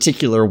for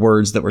particular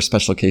words that were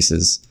special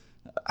cases.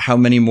 How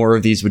many more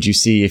of these would you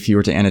see if you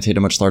were to annotate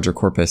a much larger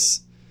corpus?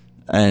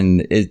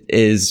 And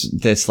is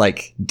this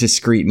like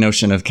discrete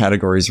notion of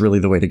categories really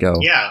the way to go?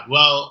 Yeah,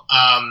 well,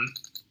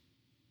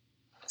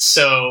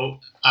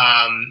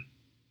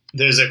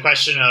 there's a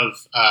question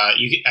of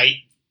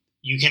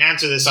you can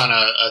answer this on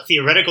a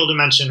theoretical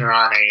dimension or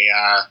on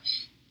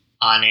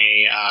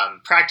a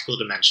practical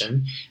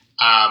dimension.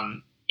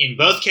 In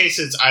both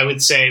cases, I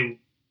would say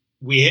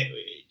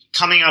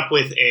coming up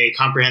with a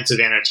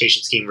comprehensive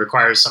annotation scheme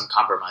requires some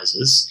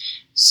compromises.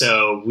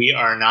 So we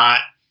are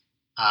not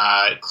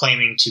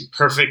claiming to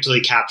perfectly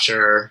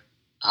capture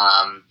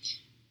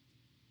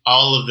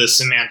all of the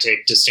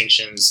semantic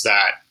distinctions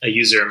that a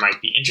user might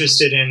be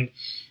interested in.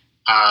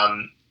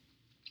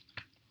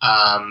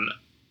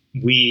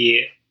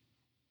 We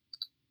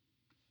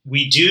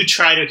do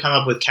try to come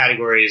up with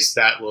categories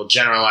that will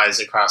generalize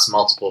across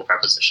multiple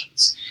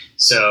prepositions.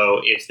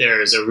 So if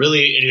there's a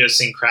really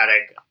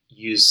idiosyncratic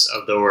use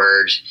of the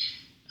word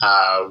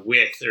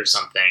with or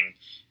something,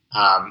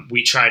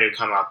 we try to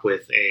come up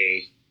with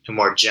a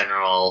more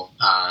general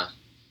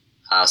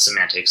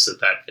semantics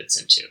that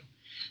fits into.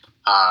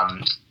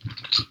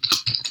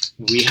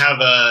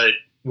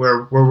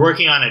 We're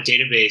working on a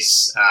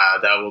database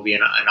that will be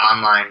an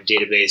online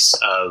database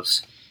of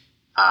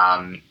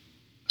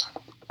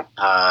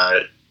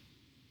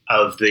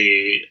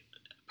the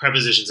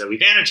prepositions that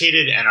we've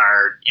annotated and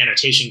our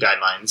annotation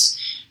guidelines.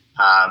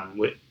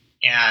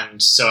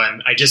 And so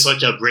I just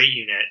looked up rate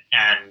unit,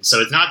 and so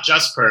it's not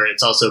just per,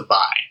 it's also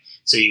by.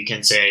 So you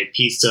can say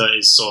pizza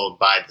is sold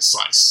by the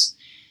slice.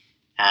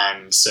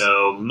 And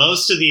so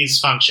most of these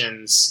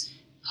functions,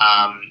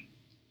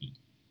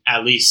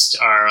 at least,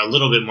 are a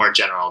little bit more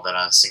general than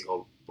a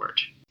single word.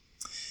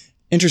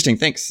 Interesting,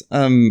 thanks.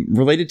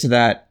 Related to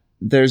that,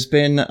 there's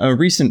been a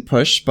recent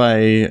push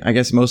by, I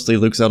guess, mostly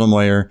Luc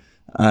Zedelmooyer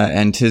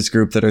and his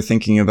group that are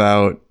thinking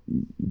about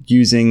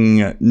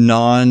using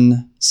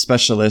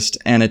non-specialist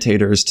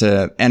annotators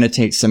to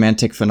annotate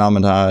semantic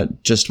phenomena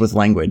just with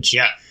language.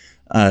 Yeah.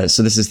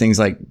 So this is things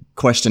like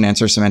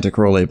question-answer semantic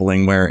role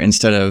labeling, where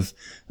instead of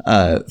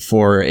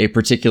for a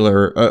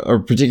particular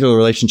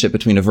relationship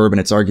between a verb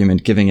and its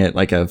argument, giving it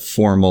like a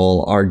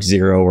formal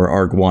arg0 or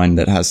arg1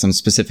 that has some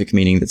specific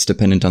meaning that's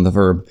dependent on the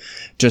verb,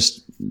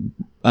 just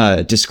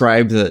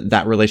describe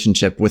that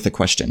relationship with a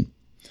question.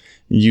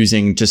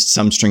 using just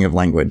some string of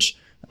language.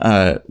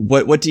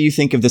 What do you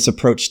think of this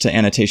approach to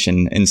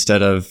annotation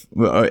instead of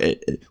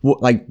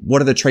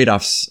what are the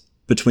trade-offs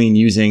between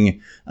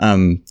using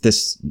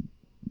this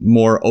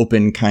more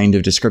open kind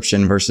of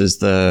description versus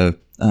the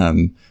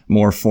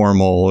more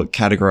formal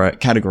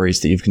categories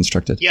that you've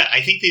constructed? Yeah,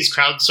 I think these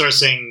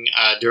crowdsourcing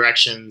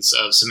directions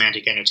of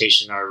semantic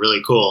annotation are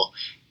really cool.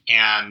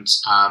 And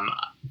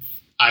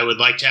I would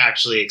like to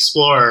actually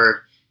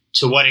explore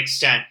to what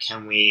extent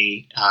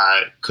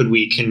could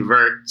we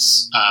convert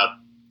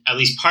at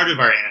least part of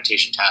our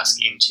annotation task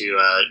into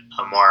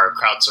a more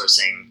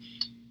crowdsourcing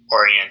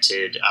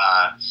oriented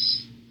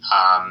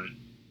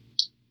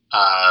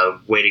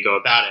way to go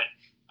about it.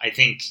 I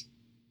think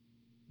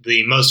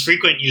the most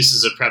frequent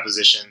uses of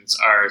prepositions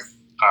are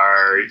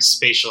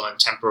spatial and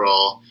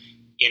temporal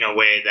in a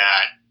way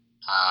that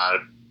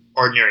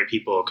ordinary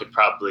people could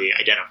probably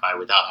identify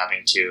without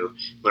having to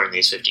learn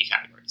these 50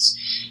 categories.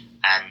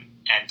 And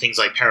things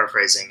like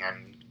paraphrasing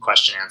and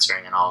question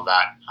answering and all of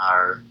that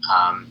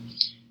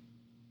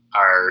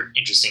are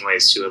interesting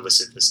ways to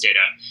elicit this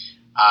data.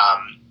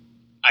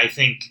 I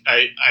think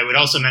I would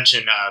also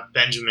mention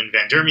Benjamin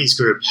Van Dermee's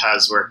group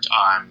has worked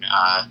on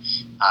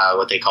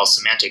what they call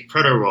semantic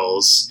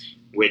proto-roles,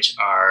 which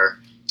are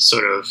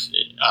sort of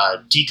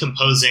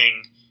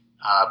decomposing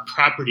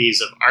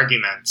properties of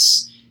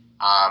arguments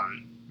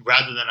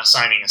rather than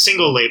assigning a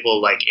single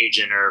label like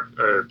agent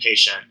or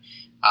patient,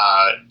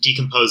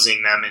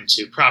 decomposing them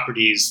into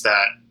properties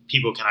that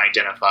people can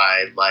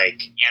identify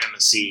like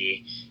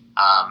animacy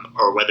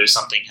or whether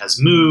something has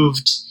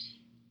moved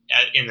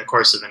in the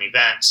course of an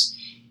event.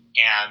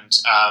 And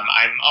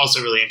I'm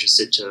also really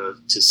interested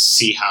to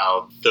see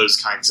how those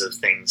kinds of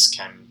things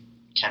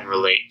can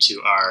relate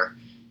to our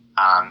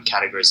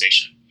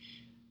categorization.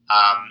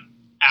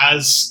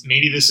 As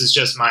maybe this is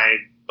just my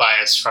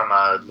bias from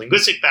a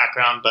linguistic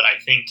background, but I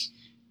think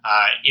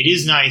it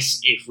is nice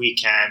if we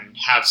can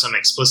have some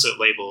explicit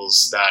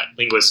labels that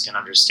linguists can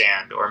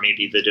understand, or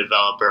maybe the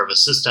developer of a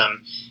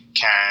system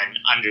can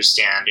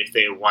understand if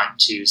they want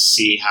to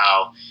see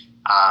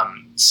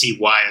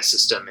why a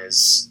system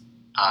is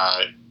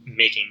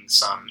making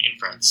some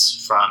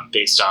inference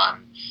based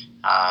on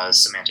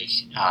semantic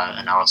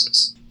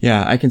analysis.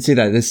 Yeah, I can see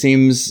that. This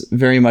seems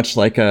very much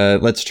like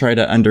let's try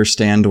to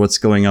understand what's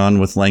going on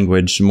with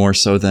language more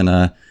so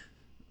than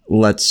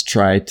let's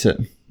try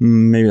to,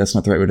 maybe that's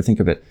not the right way to think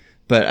of it.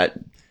 But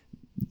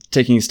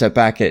taking a step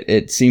back,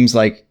 it seems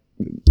like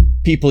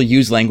people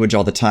use language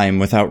all the time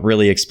without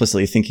really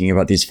explicitly thinking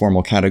about these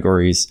formal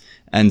categories.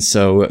 And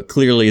so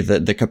clearly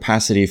the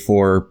capacity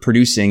for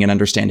producing and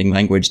understanding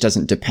language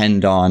doesn't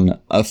depend on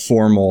a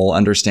formal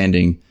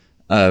understanding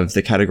of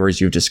the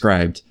categories you've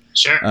described.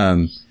 Sure.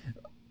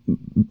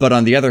 But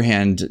on the other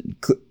hand,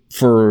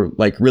 for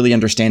like really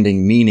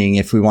understanding meaning,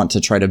 if we want to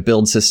try to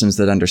build systems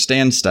that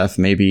understand stuff,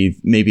 maybe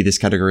this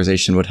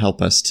categorization would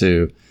help us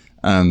to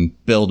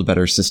build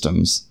better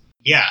systems.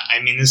 Yeah,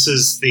 I mean, this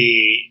is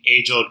the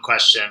age-old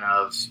question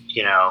of,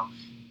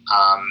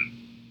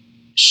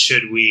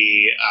 should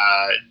we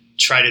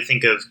try to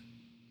think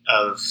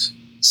of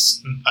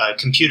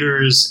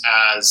computers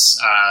as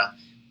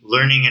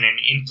learning in an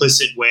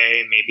implicit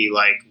way, maybe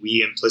like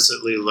we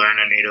implicitly learn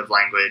a native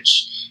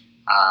language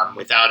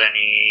without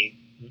any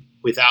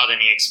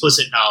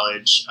explicit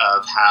knowledge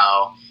of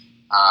how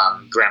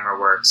grammar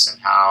works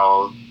and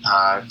how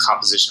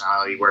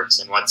compositionality works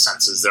and what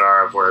senses there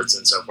are of words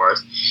and so forth.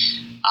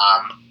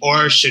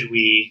 Or should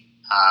we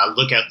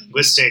look at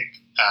linguistic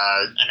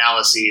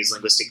analyses,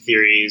 linguistic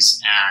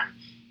theories, and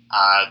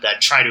that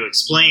try to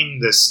explain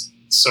this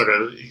sort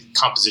of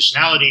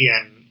compositionality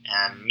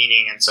and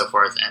meaning and so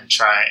forth, and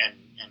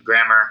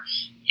grammar,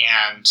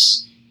 and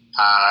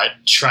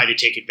try to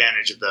take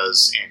advantage of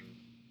those in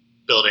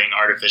building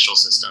artificial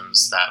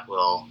systems that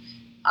will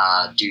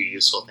do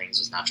useful things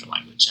with natural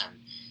language. And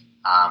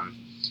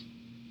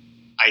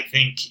I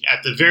think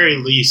at the very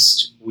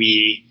least,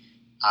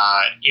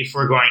 if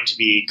we're going to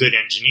be good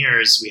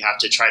engineers, we have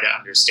to try to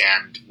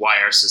understand why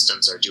our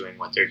systems are doing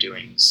what they're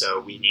doing. So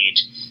we need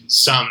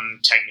some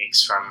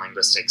techniques from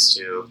linguistics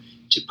to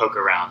poke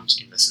around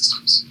in the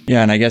systems.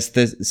 Yeah, and I guess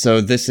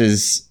this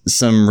is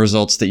some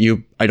results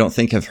that I don't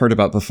think have heard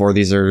about before.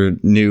 These are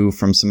new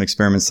from some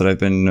experiments that I've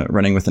been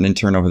running with an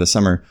intern over the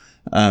summer.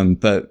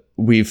 But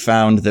we've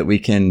found that we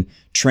can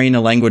train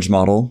a language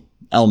model,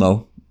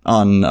 Elmo,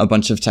 on a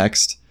bunch of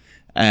text,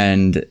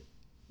 and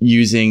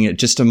using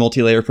just a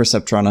multi-layer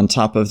perceptron on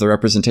top of the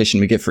representation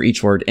we get for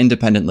each word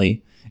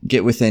independently,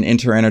 get within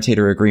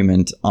inter-annotator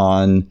agreement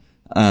on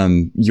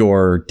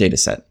your data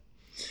set.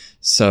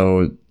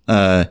 So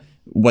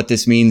what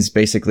this means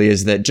basically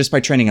is that just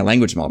by training a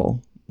language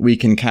model, we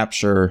can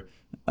capture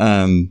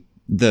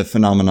the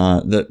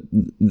phenomena,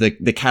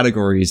 the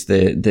categories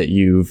that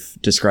you've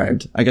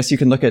described. I guess you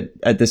can look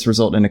at this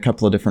result in a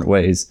couple of different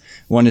ways.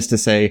 One is to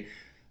say,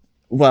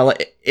 well,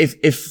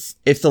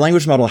 if the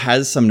language model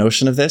has some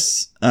notion of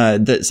this,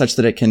 such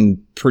that it can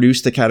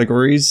produce the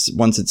categories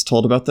once it's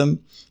told about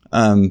them,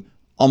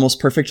 almost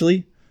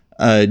perfectly,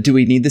 do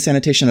we need this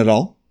annotation at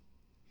all?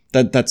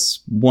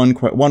 That's one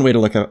way to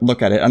look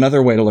at it.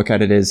 Another way to look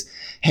at it is,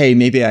 hey,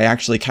 maybe I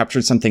actually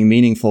captured something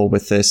meaningful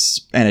with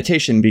this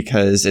annotation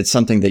because it's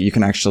something that you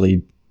can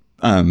actually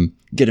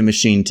get a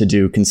machine to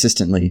do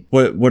consistently.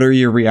 What are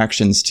your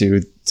reactions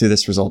to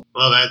this result?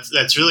 Well,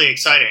 that's really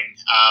exciting.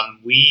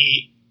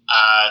 We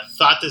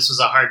thought this was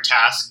a hard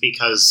task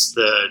because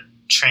the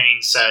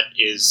training set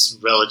is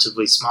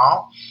relatively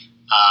small,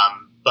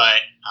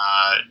 but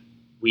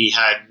we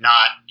had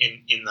not,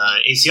 in the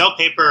ACL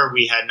paper,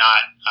 we had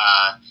not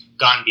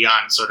gone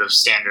beyond sort of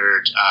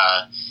standard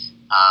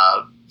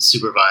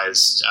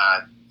supervised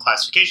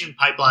classification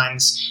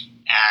pipelines,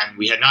 and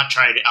we had not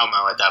tried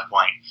Elmo at that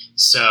point.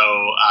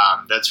 So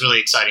that's really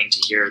exciting to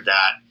hear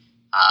that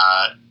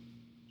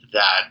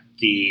that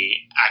the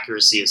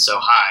accuracy is so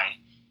high.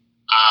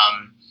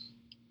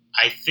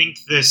 I think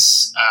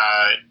this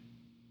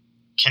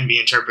can be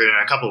interpreted in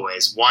a couple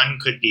ways. One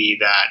could be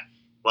that,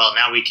 well,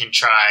 now we can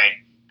try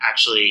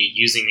actually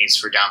using these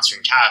for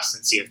downstream tasks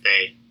and see if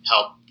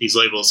these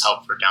labels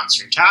help for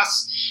downstream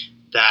tasks,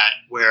 that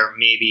where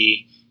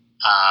maybe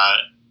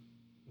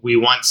we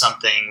want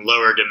something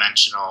lower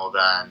dimensional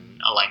than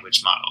a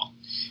language model.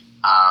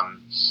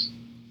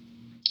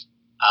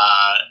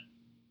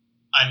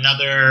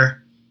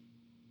 Another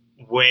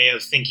way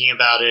of thinking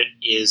about it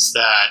is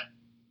that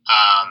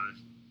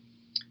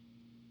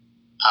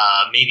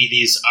maybe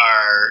these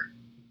are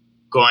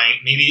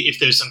maybe if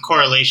there's some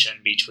correlation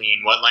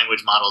between what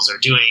language models are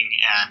doing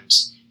and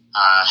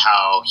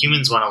how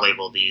humans want to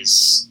label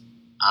these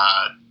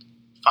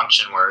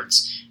function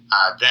words,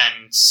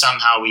 then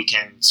somehow we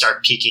can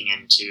start peeking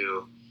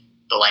into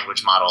the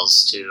language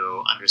models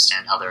to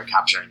understand how they're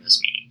capturing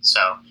this meaning.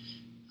 So,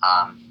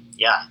 I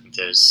think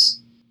there's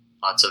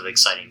lots of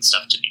exciting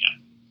stuff to be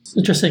done.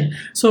 Interesting.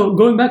 So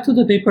going back to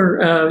the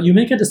paper, you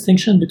make a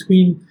distinction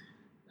between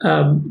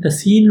the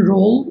scene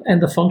role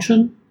and the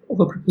function of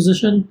a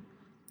preposition.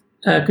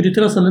 Could you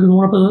tell us a little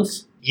more about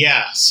this?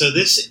 Yeah, so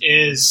this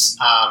is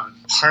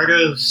part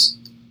of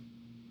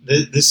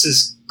this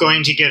is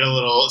going to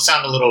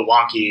sound a little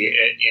wonky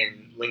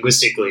in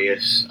linguistically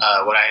if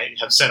what I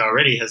have said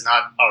already has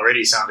not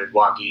already sounded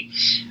wonky.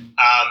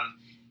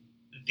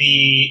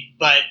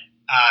 But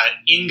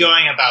in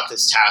going about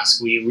this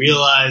task, we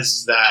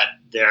realized that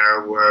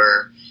there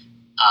were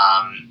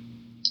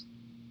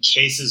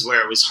cases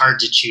where it was hard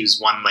to choose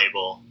one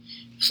label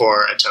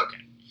for a token.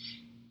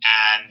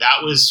 And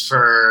that was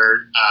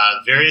for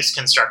various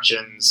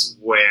constructions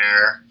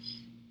where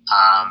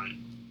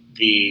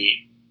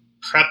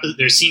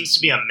there seems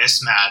to be a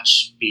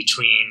mismatch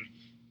between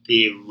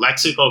the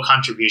lexical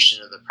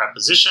contribution of the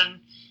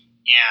preposition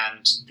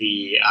and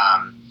the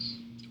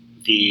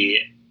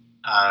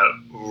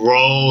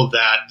role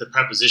that the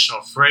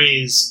prepositional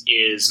phrase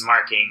is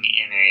marking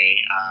in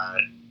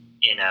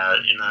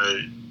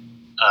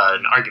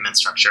an argument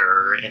structure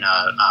or in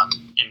an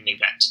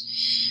event.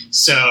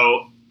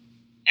 So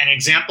an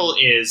example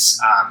is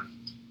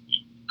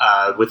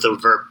with the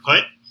verb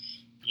put.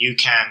 You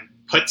can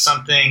put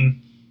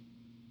something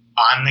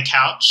on the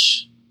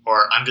couch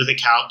or under the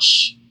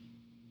couch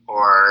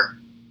or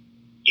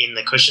in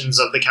the cushions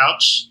of the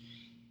couch.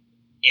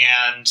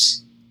 And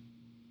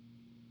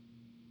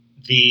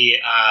the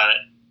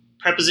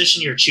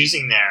preposition you're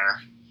choosing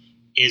there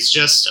is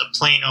just a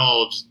plain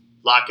old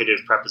locative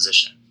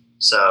preposition.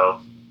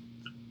 So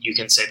you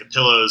can say the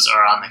pillows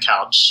are on the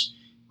couch,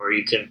 or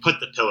you can put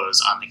the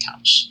pillows on the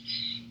couch.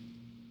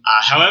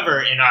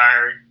 However, in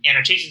our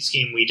annotation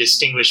scheme, we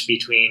distinguish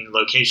between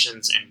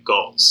locations and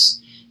goals.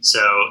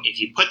 So if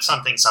you put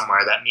something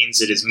somewhere, that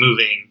means it is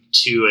moving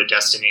to a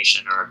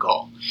destination or a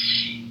goal.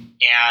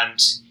 And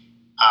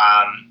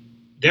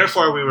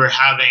therefore, we were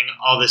having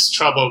all this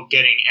trouble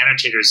getting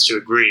annotators to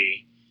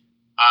agree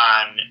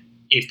on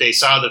if they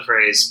saw the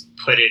phrase,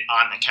 put it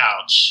on the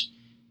couch,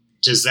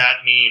 does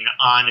that mean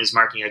on is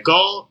marking a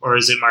goal or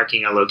is it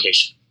marking a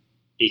location?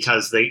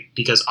 Because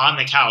on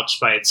the couch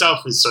by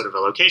itself is sort of a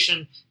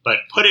location, but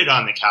put it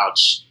on the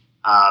couch,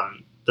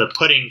 the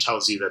putting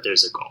tells you that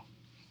there's a goal.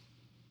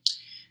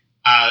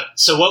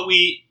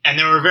 And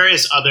there were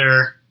various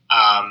other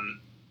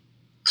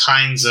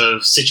kinds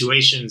of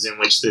situations in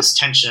which this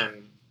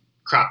tension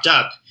cropped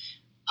up.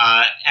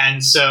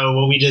 And so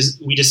what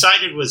we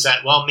decided was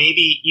that, well,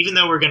 maybe even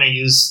though we're going to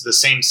use the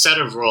same set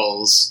of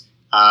roles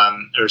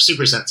or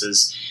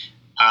supersenses,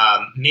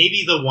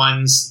 maybe the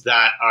ones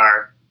that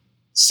are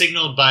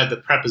signaled by the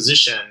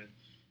preposition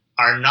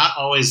are not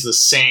always the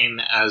same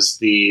as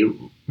the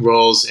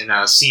roles in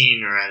a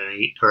scene or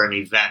an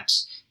event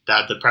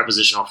that the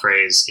prepositional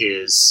phrase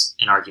is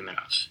an argument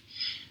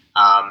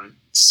of.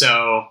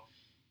 So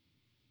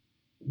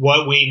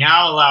what we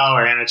now allow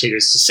our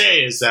annotators to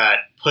say is that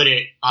put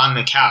it on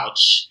the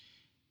couch,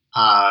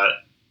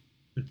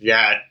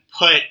 that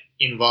put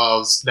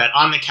involves that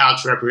on the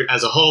couch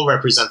as a whole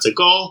represents a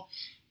goal,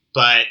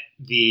 but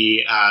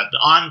the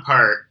on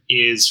part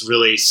is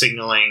really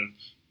signaling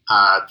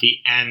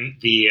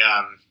the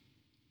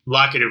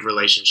locative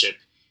relationship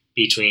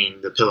between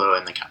the pillow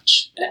and the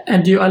couch.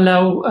 And do you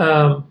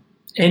allow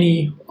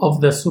any of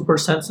the super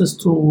senses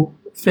to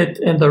fit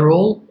in the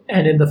role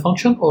and in the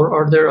function, or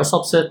are there a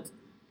subset,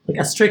 like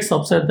a strict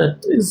subset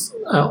that is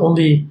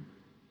only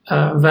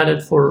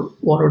valid for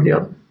one or the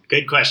other?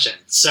 Good question.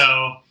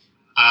 So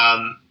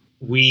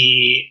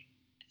we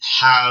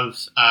have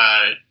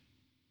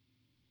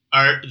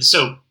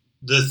so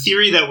the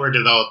theory that we're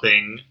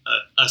developing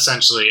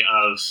essentially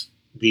of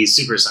these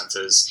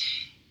supersenses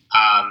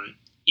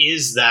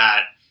is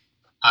that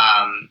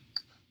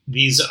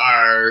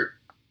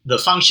the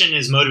function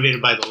is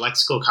motivated by the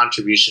lexical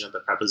contribution of the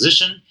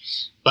preposition,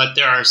 but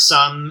there are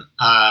some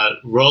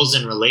roles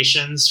and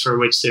relations for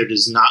which there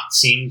does not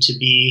seem to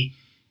be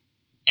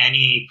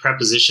any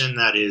preposition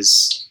that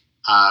is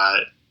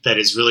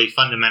really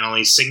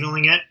fundamentally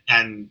signaling it,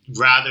 and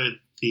rather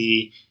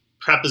the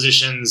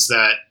prepositions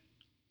that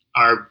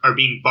are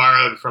being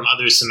borrowed from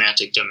other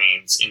semantic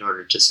domains in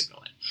order to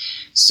signal it.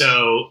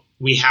 So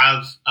we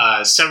have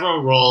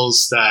several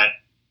roles that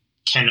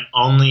can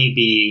only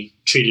be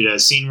treated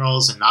as scene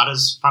roles and not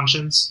as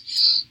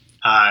functions.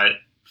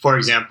 For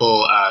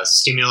example,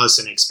 stimulus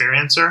and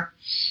experiencer.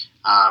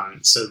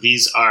 So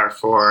these are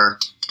for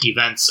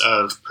events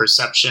of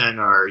perception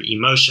or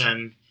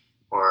emotion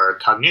or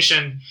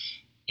cognition.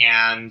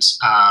 And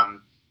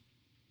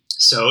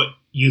so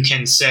you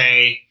can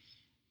say,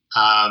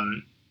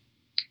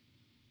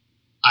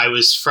 I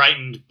was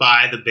frightened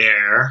by the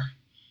bear,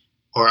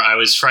 or I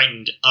was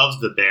frightened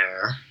of the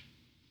bear,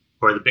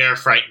 or the bear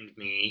frightened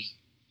me.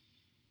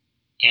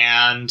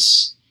 And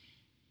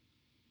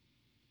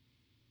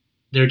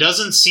there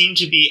doesn't seem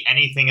to be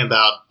anything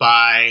about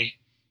by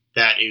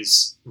that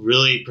is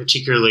really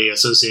particularly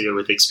associated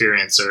with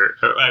experience or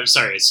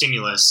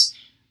stimulus.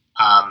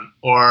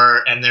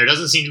 And there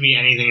doesn't seem to be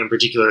anything in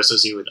particular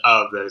associated with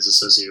of that is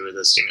associated with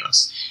a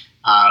stimulus.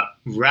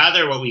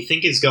 Rather, what we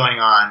think is going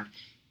on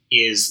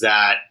is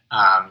that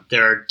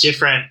there are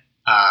different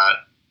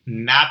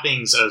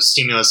mappings of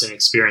stimulus and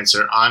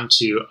experiencer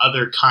onto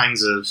other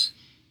kinds of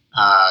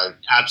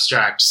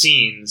abstract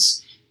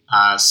scenes,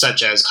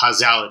 such as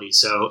causality.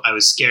 So I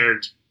was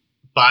scared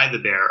by the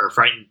bear or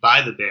frightened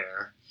by the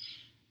bear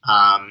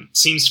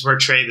seems to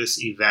portray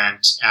this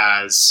event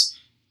as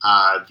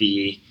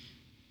the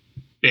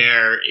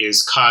bear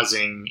is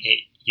causing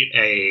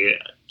a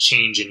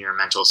change in your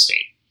mental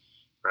state,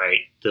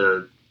 right?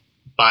 The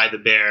by the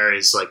bear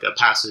is like a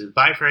passive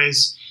by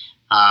phrase.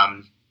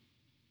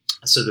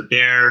 So the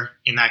bear,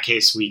 in that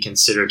case, we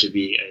consider to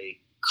be a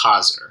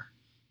causer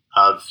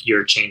of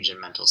your change in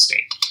mental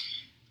state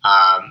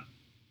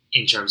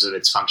in terms of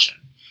its function.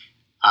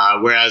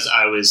 Whereas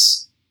I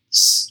was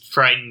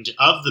frightened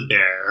of the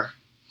bear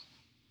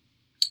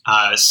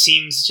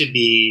seems to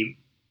be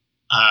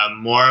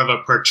more of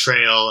a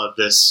portrayal of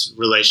this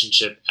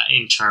relationship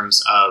in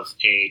terms of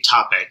a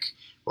topic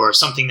or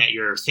something that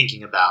you're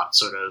thinking about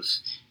sort of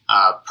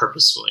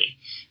purposefully.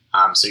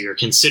 So you're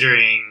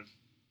considering,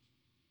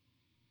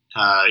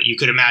 you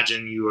could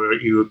imagine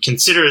you would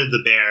consider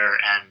the bear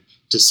and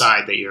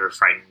decide that you're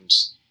frightened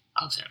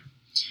of him.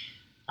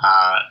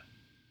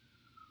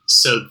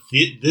 So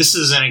this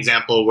is an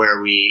example where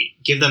we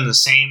give them the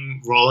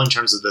same role in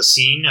terms of the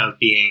scene of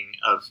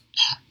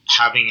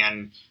having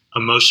an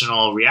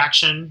emotional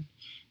reaction.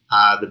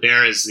 The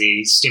bear is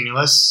the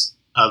stimulus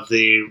of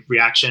the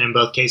reaction in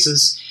both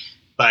cases,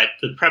 but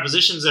the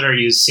prepositions that are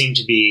used seem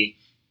to be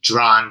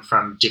drawn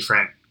from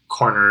different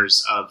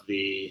corners of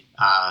the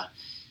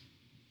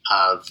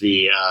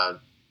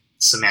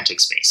semantic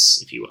space,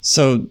 if you will.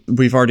 So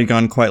we've already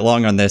gone quite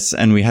long on this,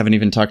 and we haven't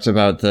even talked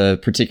about the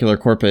particular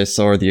corpus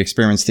or the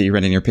experiments that you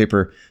read in your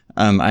paper.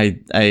 I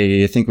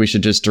think we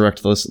should just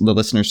direct the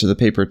listeners to the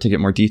paper to get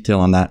more detail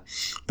on that.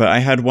 But I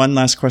had one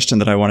last question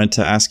that I wanted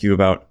to ask you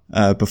about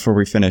before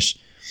we finish.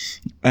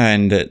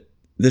 And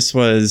this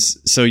was,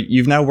 so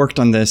you've now worked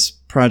on this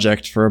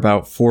project for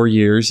about 4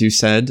 years, you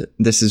said.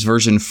 This is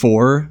version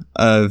 4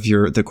 of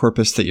the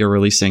corpus that you're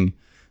releasing.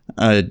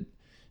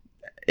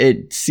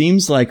 It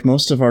seems like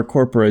most of our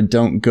corpora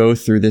don't go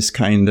through this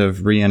kind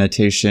of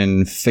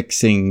re-annotation,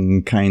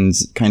 fixing kind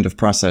of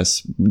process.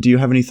 Do you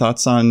have any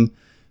thoughts on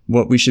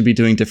what we should be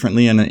doing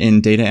differently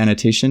in data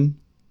annotation,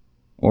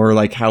 or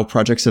like how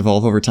projects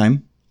evolve over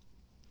time?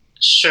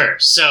 Sure.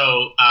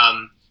 So,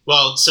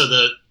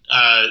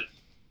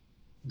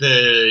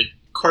 the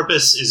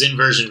corpus is in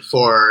version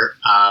 4,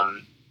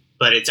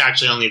 but it's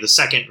actually only the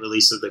second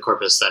release of the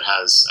corpus that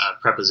has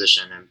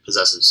preposition and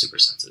possessive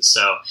supersenses.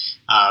 So,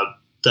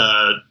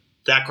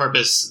 that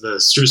corpus, the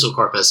Streusel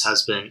corpus,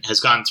 has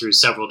gone through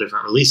several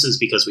different releases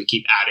because we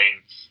keep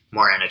adding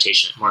more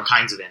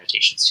kinds of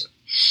annotations to it.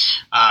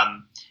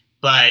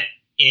 But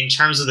in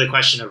terms of the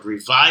question of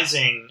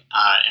revising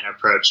an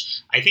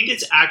approach, I think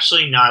it's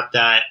actually not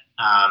that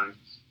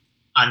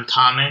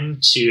uncommon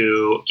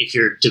to, if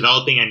you're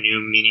developing a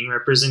new meaning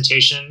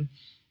representation,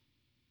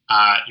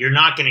 you're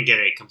not going to get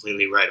it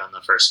completely right on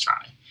the first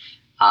try.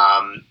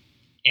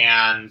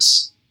 And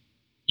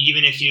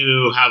even if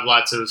you have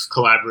lots of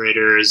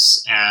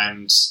collaborators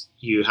and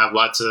you have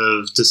lots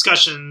of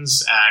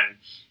discussions, and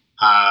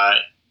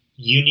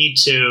you need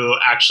to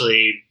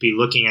actually be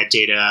looking at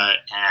data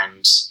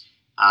and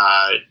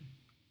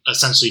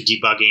essentially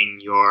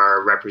debugging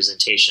your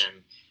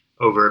representation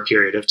over a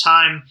period of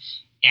time.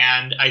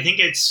 And I think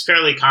it's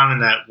fairly common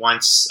that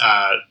once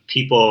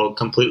people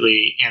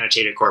completely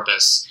annotate a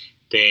corpus,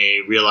 they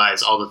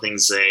realize all the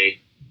things they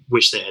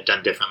wish they had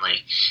done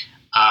differently.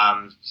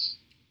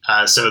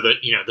 So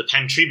the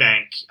Penn Tree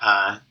Bank,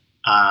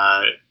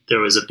 there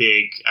was a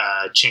big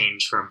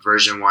change from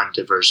version 1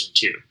 to version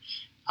 2.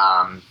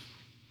 And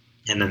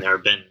then there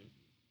have been,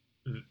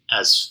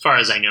 as far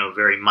as I know,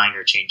 very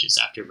minor changes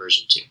after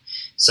version 2.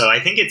 So I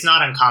think it's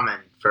not uncommon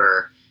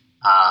for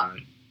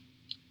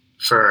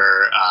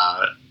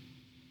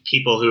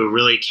people who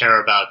really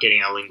care about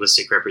getting a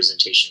linguistic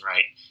representation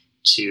right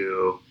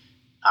to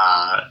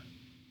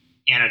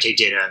annotate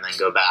data and then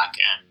go back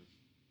and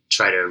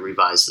try to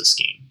revise the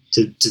scheme.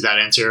 Did that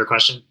answer your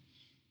question?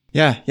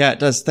 Yeah, it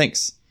does.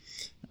 Thanks.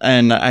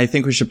 And I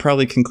think we should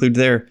probably conclude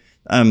there.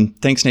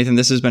 Thanks, Nathan.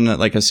 This has been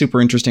a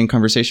super interesting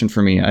conversation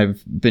for me.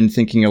 I've been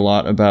thinking a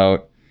lot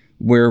about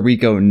where we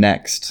go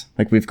next.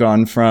 We've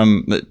gone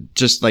from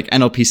just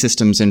NLP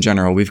systems in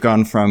general. We've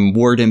gone from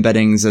word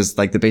embeddings as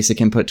the basic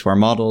input to our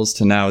models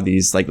to now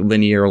these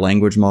linear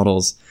language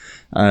models.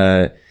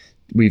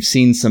 We've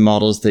seen some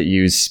models that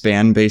use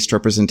span-based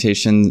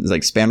representations,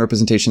 span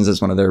representations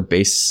as one of their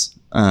base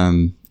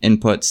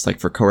inputs,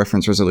 for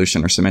coreference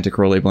resolution or semantic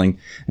row labeling.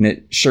 And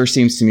it sure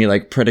seems to me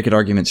like predicate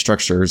argument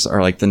structures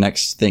are the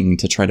next thing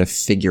to try to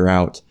figure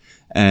out.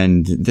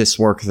 And this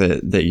work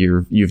that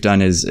you've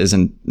done is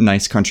a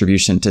nice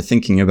contribution to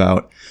thinking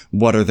about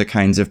what are the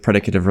kinds of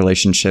predicative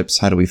relationships,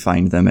 how do we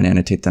find them and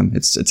annotate them.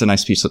 It's a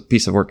nice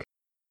piece of work.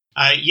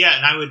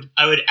 And I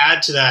would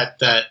add to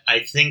that I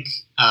think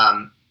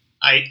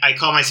I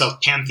call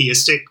myself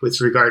pantheistic with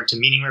regard to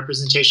meaning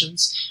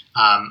representations.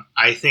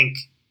 I think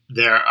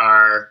there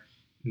are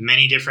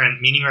many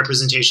different meaning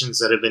representations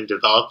that have been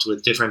developed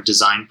with different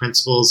design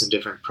principles and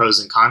different pros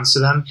and cons to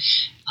them.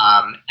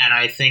 And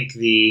I think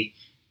maybe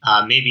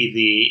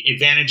the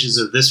advantages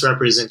of this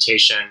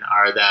representation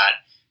are that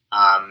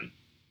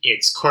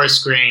it's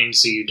coarse-grained,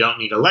 so you don't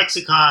need a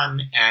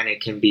lexicon, and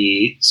it can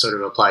be sort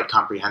of applied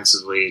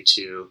comprehensively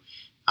to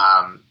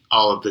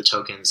all of the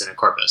tokens in a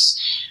corpus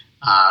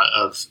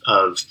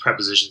of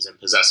prepositions and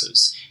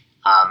possessives.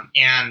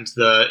 And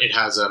it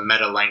has a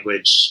meta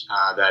language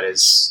that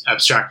is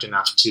abstract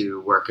enough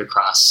to work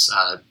across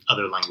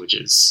other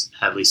languages,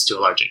 at least to a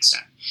large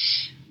extent.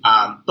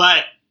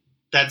 But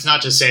that's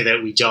not to say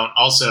that we don't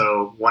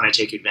also want to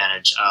take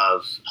advantage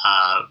of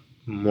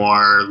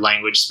more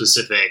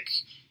language-specific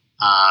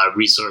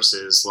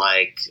resources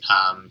like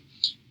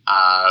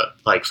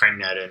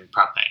FrameNet and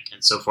PropBank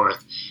and so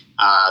forth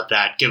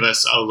that give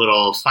us a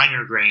little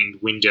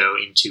finer-grained window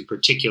into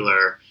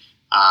particular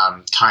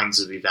kinds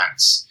of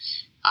events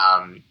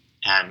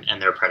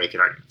and their predicate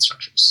argument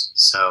structures.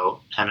 So,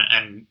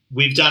 and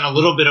we've done a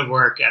little bit of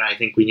work, and I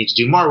think we need to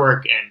do more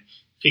work in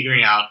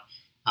figuring out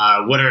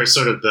what are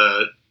sort of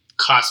the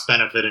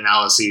cost-benefit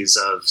analyses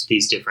of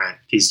these different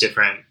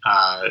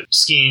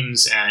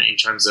schemes, and in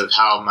terms of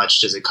how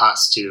much does it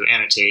cost to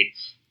annotate,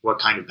 what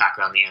kind of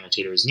background the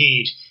annotators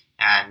need,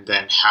 and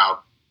then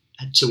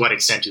to what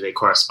extent do they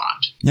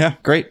correspond. Yeah,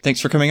 great. Thanks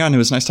for coming on. It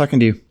was nice talking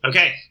to you.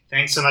 Okay.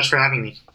 Thanks so much for having me.